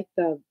 I like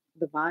the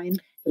vine.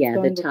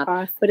 Yeah, the top.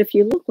 Across. But if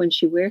you look when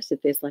she wears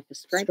it, there's like a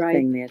stripe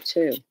thing there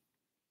too.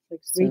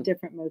 Like 3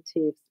 different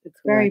motifs. It's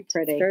very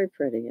pretty. It's very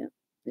pretty, yeah.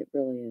 It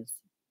really is.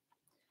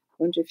 I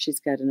wonder if she's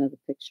got another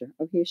picture.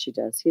 Oh, here she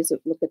does.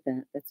 Look at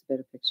that. That's a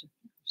better picture.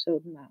 Show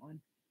them that one.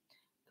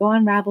 Go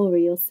on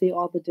Ravelry. You'll see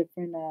all the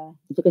different.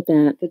 Look at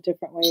that. The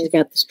different ways. She's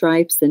got the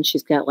stripes. Then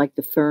she's got like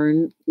the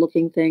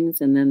fern-looking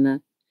things, and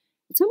then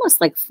it's almost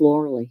like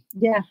florally.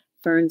 Yeah.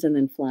 Ferns and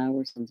then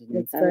flowers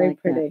underneath. It's very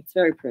pretty. It's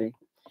very pretty.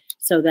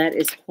 So that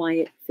is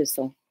Quiet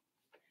Thistle,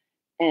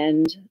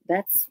 and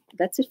that's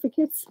it for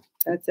kids.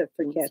 That's it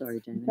for kids. Sorry,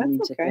 Dina. I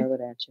need to throw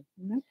it at you.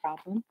 No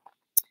problem.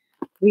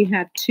 We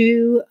have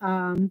 2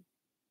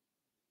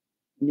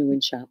 new in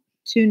shop.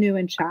 2 new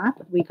in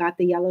shop. We got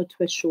the yellow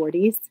twist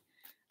shorties.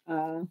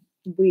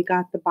 We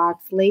got the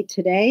box late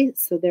today,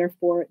 so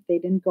therefore they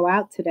didn't go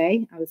out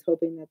today. I was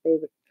hoping that they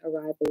would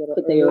arrive a little earlier.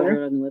 Could they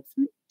order on the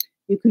website?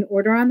 You can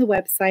order on the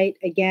website.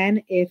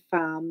 Again, if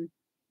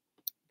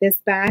this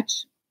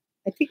batch,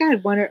 I think I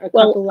had a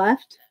couple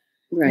left.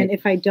 Right. And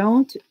if I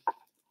don't,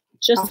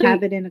 I'll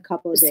have it in a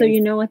couple of days. So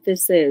you know what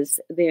this is.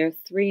 They're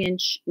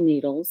 3-inch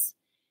needles.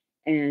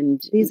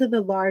 And these are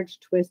the large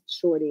twist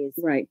shorties.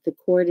 Right. The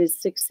cord is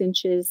 6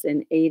 inches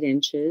and 8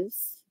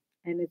 inches.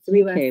 And it's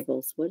 3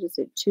 cables. What is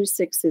it? 2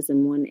 6s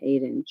and 1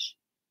 8-inch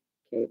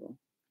cable.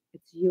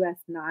 It's US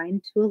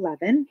 9 to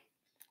 11.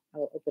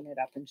 I'll open it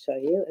up and show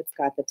you. It's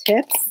got the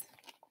tips.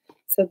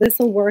 So this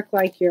will work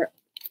like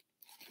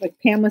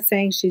Pam was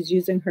saying, she's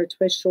using her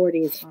twist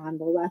shorties on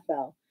the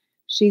Letho.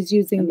 She's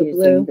using the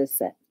blue this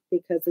set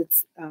because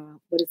it's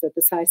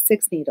the size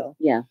 6 needle.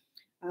 Yeah.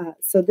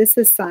 So this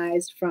is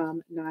sized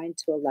from 9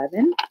 to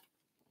 11.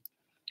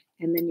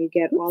 And then you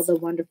get all the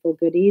wonderful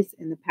goodies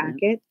in the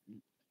packet. Yeah.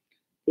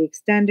 The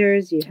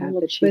extenders, you have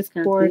the twist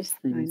cord.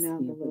 I know,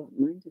 the little.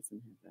 Mine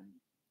doesn't have that.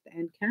 The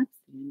end caps?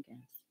 The end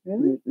caps.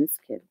 Really? This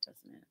kit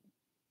doesn't have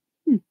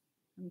it.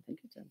 I don't think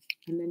it does.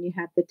 And then you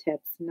have the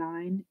tips,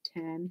 9,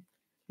 10,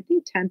 I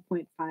think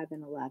 10.5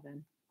 and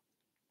 11.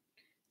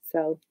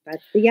 So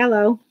that's the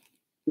yellow.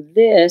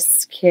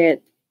 This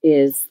kit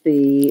is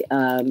the,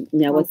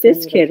 now what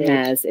this kit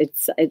has,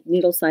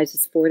 needle size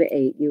is 4 to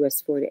 8,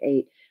 US 4 to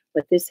 8,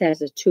 but this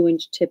has a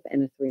 2-inch tip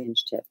and a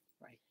 3-inch tip.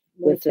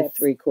 With the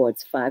 3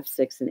 cords, 5,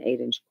 6, and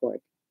 8-inch cord.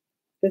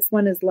 This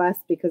one is less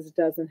because it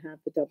doesn't have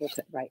the double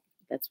tip. Right.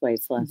 That's why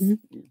it's less.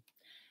 Mm-hmm. Yeah.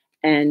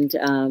 And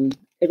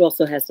it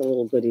also has the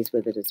little goodies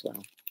with it as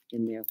well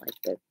in there,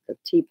 like the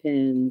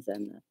T-pins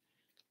and the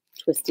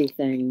twisty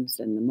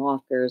things and the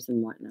markers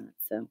and whatnot.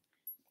 So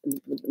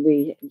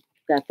we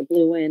got the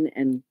blue in,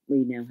 and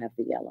we now have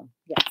the yellow.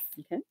 Yes.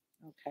 Okay.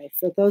 Okay.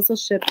 So those will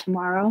ship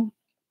tomorrow.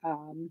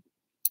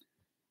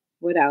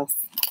 What else?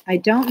 I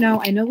don't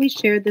know. I know we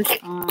shared this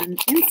on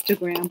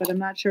Instagram, but I'm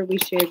not sure we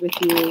shared with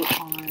you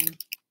on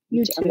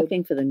YouTube. I'm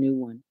looking for the new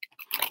one.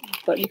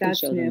 But you can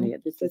show them.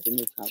 This is a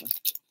new color.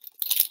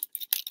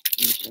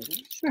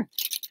 Sure.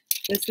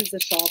 This is a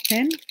shawl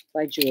pin.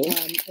 By Jewel.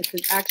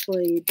 It's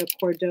actually the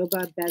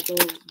Cordoba bezel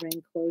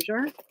ring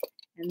closure.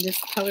 And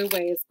this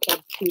colorway is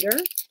called Pewter.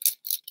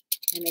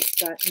 And it's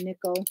got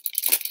nickel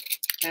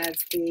as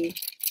the... Is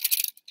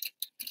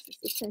this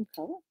the same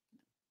color?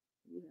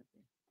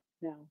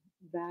 No,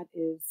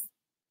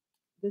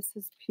 this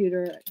is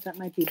pewter. That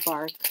might be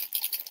bark.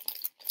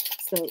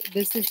 So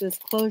this is this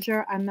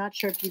closure. I'm not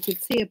sure if you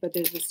could see it, but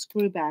there's a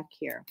screw back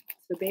here.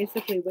 So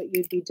basically what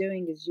you'd be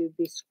doing is you'd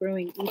be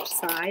screwing each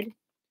side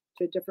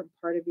to a different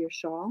part of your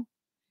shawl.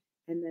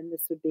 And then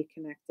this would be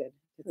connected.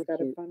 It's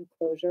got a fun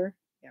closure.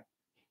 Yeah.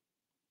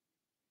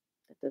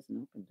 It doesn't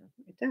open, does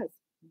it? It does.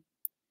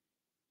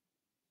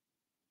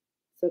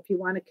 So if you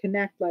want to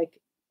connect, like,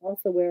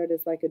 also wear it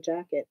as like a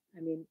jacket. I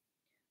mean,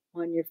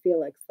 on your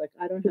Felix. Like,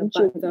 I don't have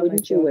buttons on my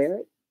Wouldn't you wear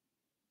it?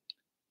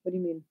 What do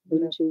you mean?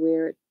 Wouldn't you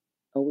wear it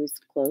always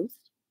closed?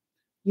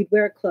 You'd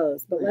wear it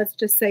closed, but Right. let's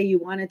just say you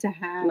wanted to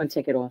have. I'm going to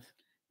take it off.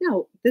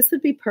 No, this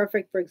would be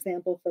perfect, for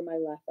example, for my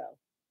Letho.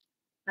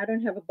 I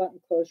don't have a button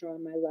closure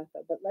on my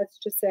Letho, but let's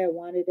just say I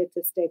wanted it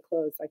to stay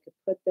closed. I could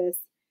put this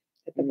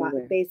at the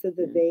bottom base of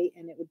the V,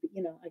 and it would be,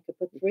 I could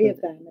put three of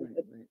them, and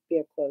it would be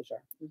a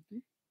closure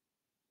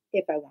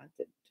if I wanted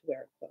to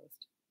wear it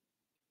closed.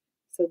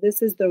 So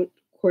this is the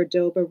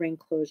Cordoba ring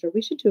closure.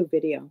 We should do a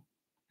video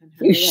on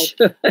how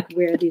to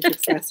wear these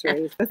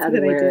accessories. That's what I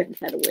did.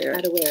 How to wear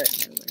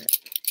it.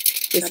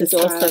 This is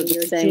also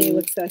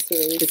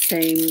the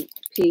same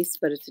piece,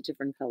 but it's a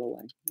different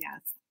colorway.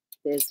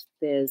 Yes.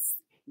 There's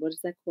what is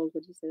that called?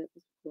 What did you say that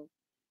was called?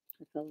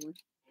 That colorway?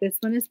 This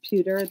one is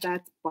pewter.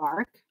 That's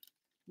bark.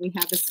 We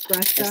have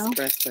espresso.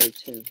 Espresso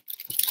too.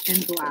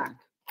 And black.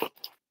 I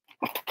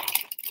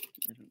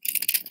don't know what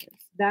that is.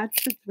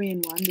 That's the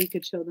 3-in-1. We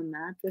could show them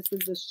that. This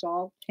is a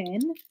shawl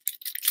pin.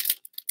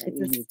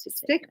 It's a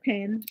stick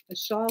pin, a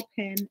shawl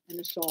pin, and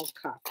a shawl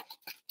cuff.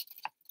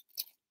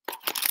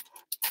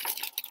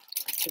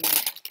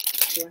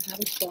 Do I have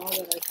a shawl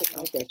that I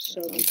could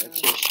show them how?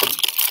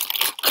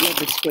 You have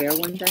the square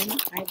one, Dina?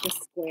 I have the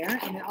square,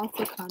 and it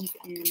also comes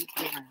in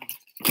a round.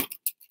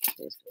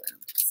 There's the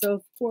round. So,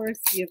 of course,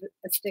 you have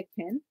a stick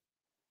pin,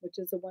 which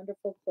is a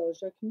wonderful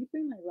closure. Can you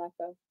bring my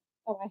Letho?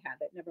 Oh, I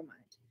have it. Never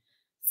mind.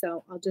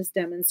 So I'll just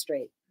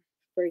demonstrate.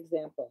 For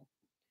example,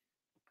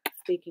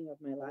 speaking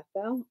of my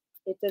Letho,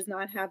 it does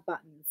not have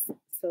buttons.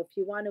 So if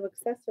you want to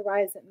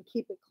accessorize it and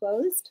keep it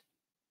closed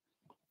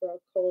for a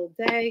cold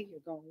day,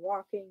 you're going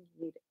walking,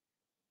 you need it.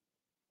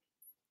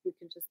 You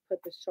can just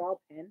put the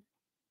shawl pin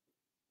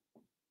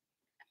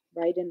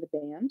right in the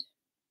band,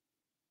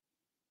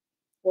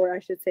 or I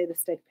should say the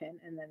stick pin,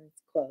 and then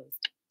it's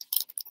closed.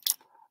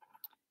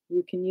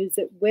 You can use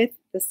it with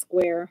the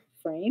square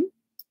frame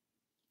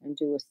and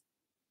do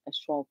a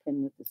shawl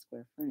pin with the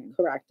square frame.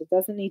 Correct. It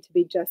doesn't need to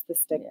be just the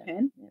stick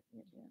pin.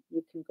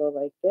 You can go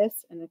like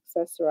this and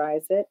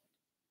accessorize it.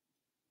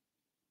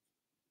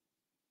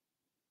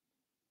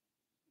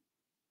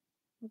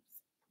 Oops.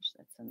 Push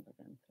that son of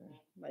a gun through.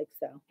 Like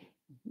so.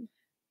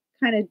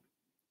 Kind of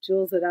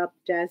jewels it up,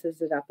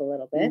 jazzes it up a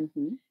little bit.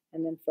 And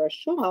then for a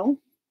shawl,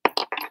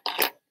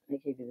 I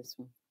gave you this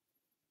one.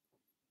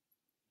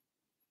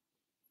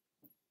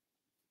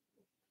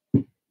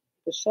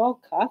 The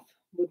shawl cuff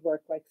would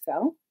work like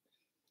so.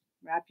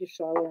 Wrap your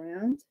shawl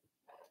around.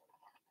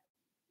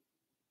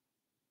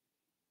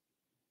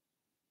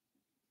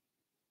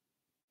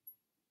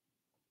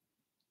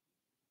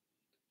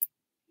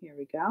 Here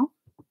we go.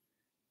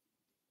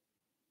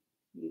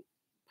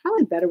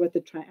 Probably better with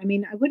the I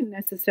mean, I wouldn't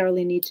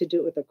necessarily need to do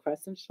it with a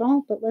crescent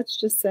shawl, but let's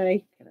just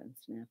say,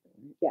 unsnap it,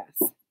 right?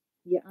 Yes,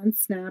 you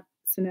unsnap.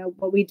 So now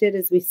what we did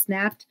is we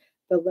snapped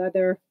the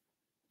leather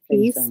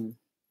piece, and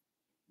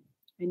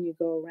you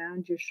go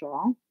around your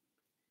shawl,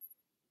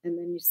 and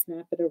then you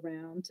snap it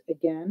around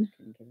again.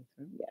 Can you get it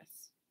through?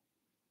 Yes,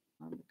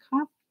 on the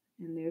cuff,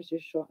 and there's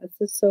your shawl. This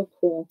is so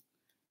cool.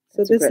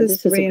 So this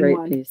is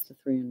 3-in-1. Piece, the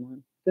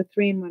 3-in-1. The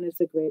 3-in-1 is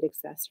a great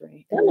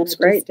accessory. That looks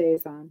great. Just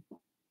stays on.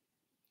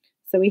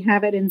 So we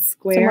have it in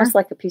square. It's almost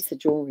like a piece of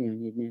jewelry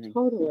on your knitting.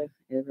 Totally.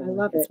 It really I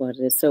love is it. what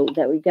it is. So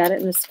that we got it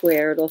in the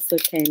square. It also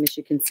came, as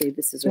you can see,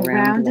 this is a the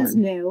round one. Is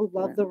new.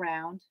 Love the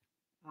round.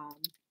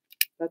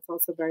 That's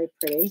also very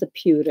pretty. It's a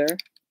pewter.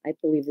 I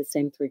believe the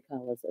same 3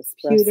 colors.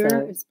 Espresso, pewter,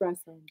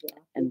 espresso, and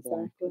black. And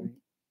black. Right.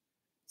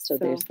 So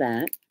there's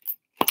that.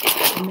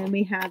 And then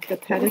we have the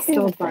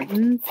pedestal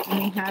buttons,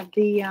 and we have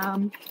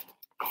the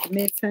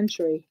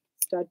mid-century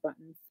stud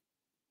buttons,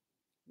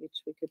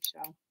 which we could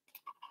show.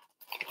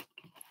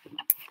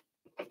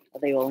 Are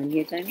they all in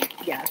here, Dina?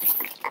 Yes.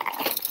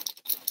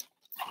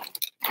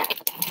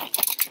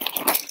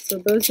 So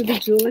those are the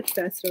jewel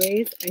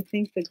accessories. I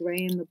think the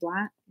gray and the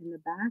black in the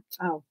back.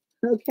 Oh,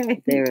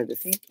 okay. There are the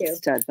Thank you.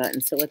 stud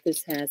buttons. So what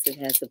this has, it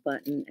has a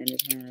button and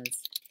it has,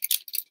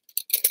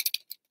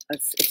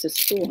 it's a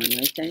screw on,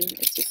 right, Dina?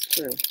 It's a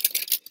screw.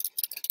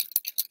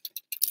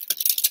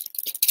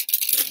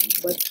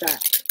 What's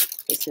that?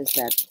 This is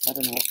that, I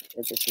don't know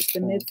if this is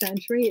the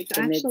mid-century. It's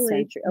the actually,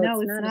 mid-century. Oh,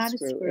 no, it's not a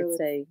screw.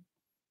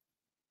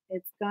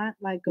 It's got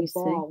like a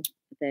ball,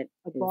 a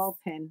ball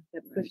pin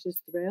that pushes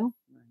through.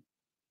 Right.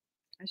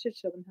 I should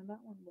show them how that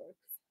one works.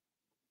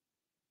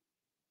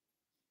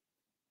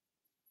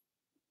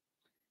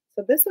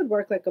 So this would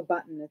work like a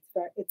button.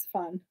 It's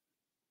fun.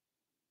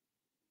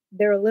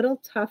 They're a little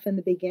tough in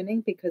the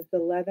beginning because the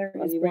leather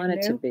is you want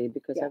it to be,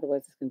 because Yeah.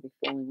 otherwise it's going to be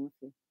falling off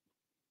you.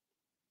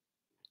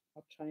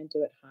 I'll try and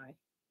do it high.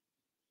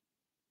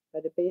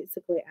 But it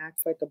basically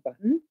acts like a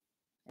button.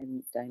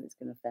 And Dina's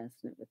going to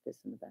fasten it with this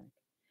in the back.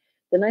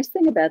 The nice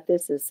thing about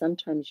this is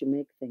sometimes you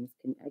make things.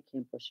 I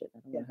can't push it. I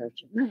don't want to hurt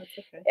you. No, it's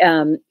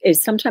okay.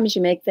 Is sometimes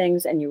you make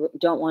things and you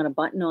don't want a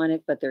button on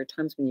it, but there are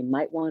times when you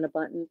might want a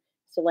button.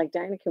 So like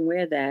Dina can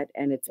wear that,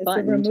 and it's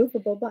buttoned. a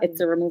removable button. It's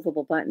a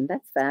removable button.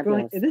 That's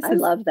fabulous. I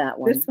love that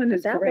one. This one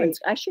is great.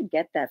 I should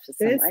get that for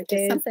some.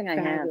 Just something I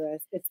have.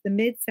 It's the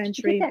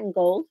mid-century. Did you get that in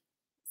gold?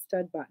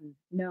 Stud button.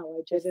 No,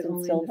 I did it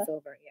only in the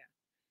silver.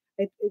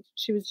 Yeah.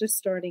 She was just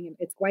starting.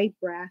 It's white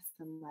brass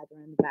and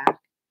leather in the back.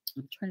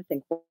 I'm trying to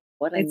think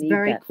what I need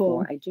very that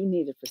cool. for. I do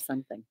need it for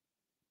something.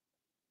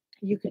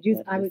 You could use.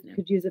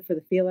 Could use it for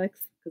the Felix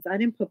because I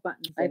didn't put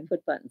buttons. I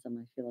put buttons on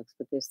my Felix,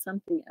 but there's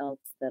something else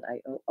that I.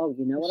 Oh,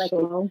 you know what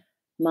Shawl.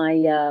 I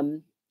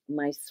could.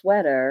 My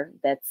sweater,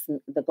 that's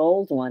the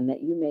gold one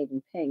that you made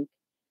in pink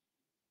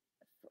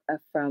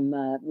from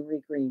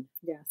Marie Green.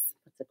 Yes.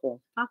 What's it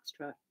called?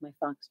 Foxtrot. My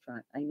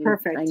Foxtrot.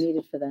 Perfect. I need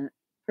it for that.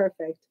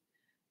 Perfect.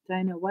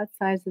 Dina, what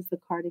size is the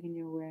cardigan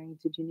you're wearing?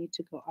 Did you need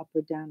to go up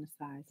or down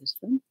a size? This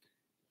one?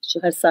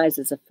 Her size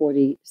is a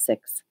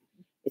 46.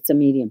 It's a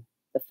medium,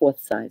 the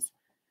 4th size.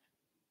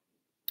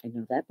 I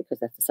know that because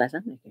that's the size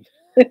I'm making.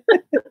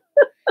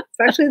 It's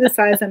actually the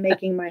size I'm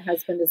making my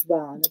husband as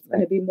well, and it's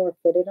going to be more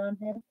fitted on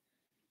him.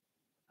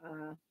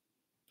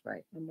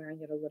 Right. I'm wearing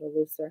it a little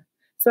looser.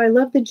 So I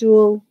love the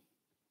jewel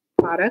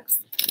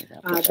products.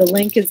 The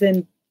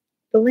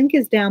link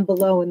is down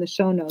below in the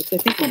show notes. I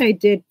think what I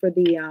did for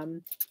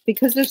the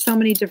because there's so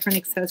many different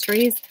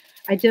accessories,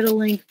 I did a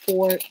link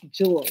for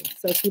Jewel.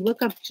 So if you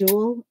look up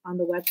Jewel on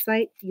the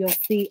website, you'll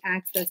see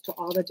access to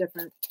all the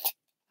different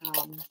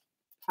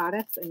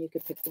products, and you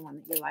could pick the one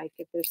that you like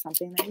if there's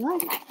something that you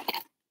like.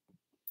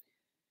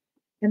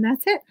 And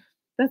that's it.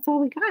 That's all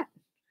we got.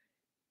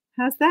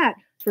 How's that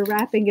for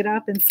wrapping it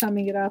up and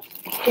summing it up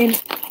in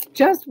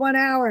just 1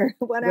 hour?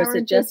 Was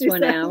it just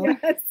 1 hour?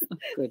 Yes. Oh,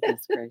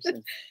 goodness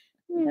gracious.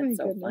 That's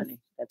so funny.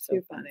 That's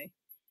so funny.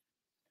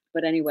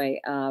 But anyway,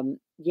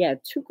 yeah,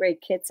 2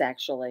 great kits,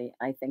 actually.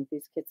 I think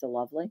these kits are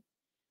lovely.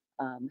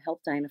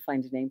 Help Dina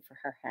find a name for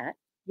her hat.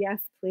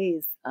 Yes,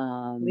 please.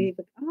 Oh,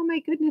 my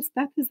goodness.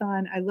 Beth is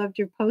on. I loved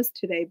your post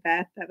today,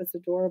 Beth. That was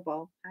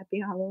adorable. Happy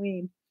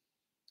Halloween.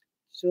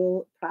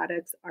 Jewel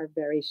products are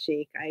very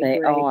chic. I agree.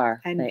 They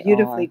are. And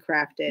beautifully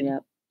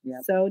crafted.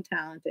 Yep. So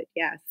talented.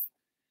 Yes.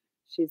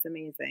 She's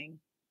amazing.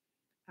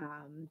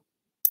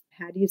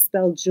 How do you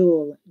spell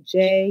Jewel?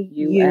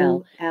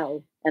 J-U-L.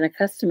 And a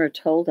customer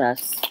told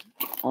us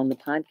on the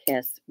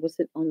podcast, was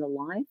it on the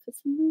live for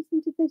some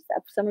reason?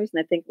 For some reason,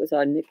 I think it was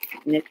our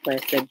knit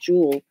class, that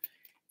Jewel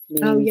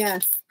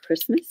means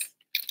Christmas.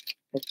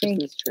 Or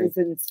Christmas tree. Is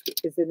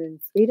it in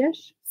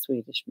Swedish?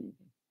 Swedish, maybe.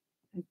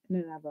 In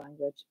another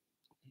language.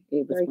 It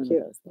was very one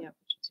cute. Of those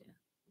languages, yeah.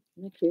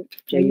 Isn't that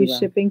cute? Are you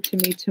shipping to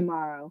me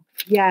tomorrow?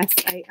 Yes.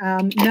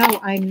 No,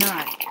 I'm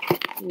not.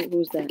 What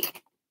was that?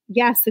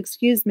 Yes,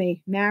 excuse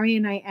me.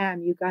 Marion, I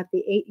am. You got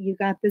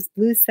this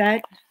blue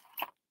set.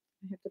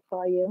 I have to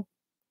call you.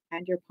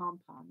 And your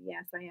pom-pom.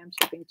 Yes, I am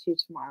shipping to you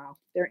tomorrow.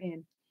 They're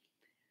in.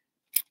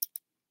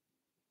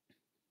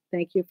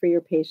 Thank you for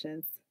your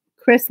patience.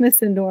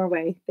 Christmas in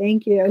Norway.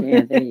 Thank you.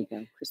 Yeah, there you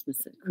go.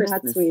 Christmas.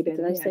 Not Sweden.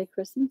 Did I say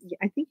Christmas? Yeah,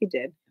 I think you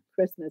did.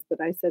 Christmas, but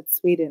I said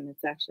Sweden.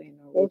 It's actually in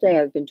Norway. All day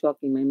I've been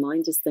talking. My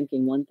mind is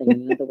thinking one thing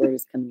and another word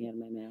is coming out of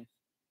my mouth.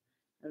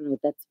 I don't know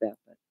what that's about,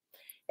 but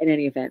in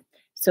any event.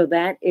 So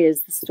that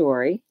is the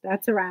story.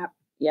 That's a wrap.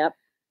 Yep.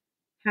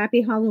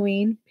 Happy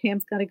Halloween.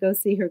 Pam's got to go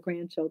see her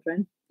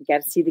grandchildren. You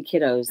got to see the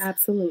kiddos.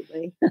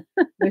 Absolutely.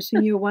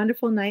 Wishing you a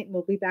wonderful night.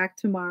 We'll be back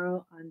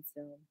tomorrow on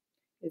Zoom.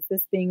 Is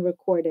this being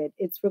recorded?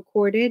 It's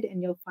recorded,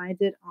 and you'll find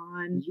it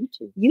on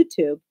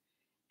YouTube.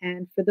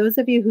 And for those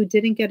of you who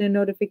didn't get a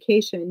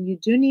notification, you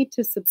do need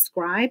to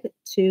subscribe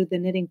to the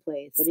Knitting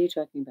Place. What are you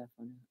talking about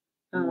for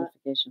now?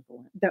 Notification for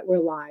what? That we're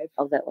live.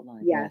 Oh, that we're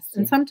live. Yes.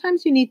 And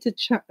sometimes you need to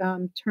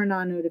turn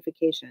on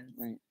notifications.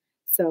 Right.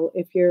 So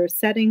if your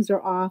settings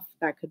are off,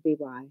 that could be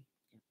why.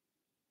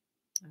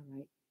 Yeah. All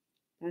right.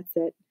 That's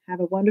it. Have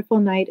a wonderful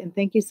night, and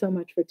thank you so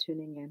much for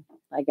tuning in.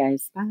 Bye,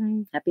 guys.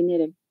 Bye. Happy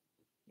knitting.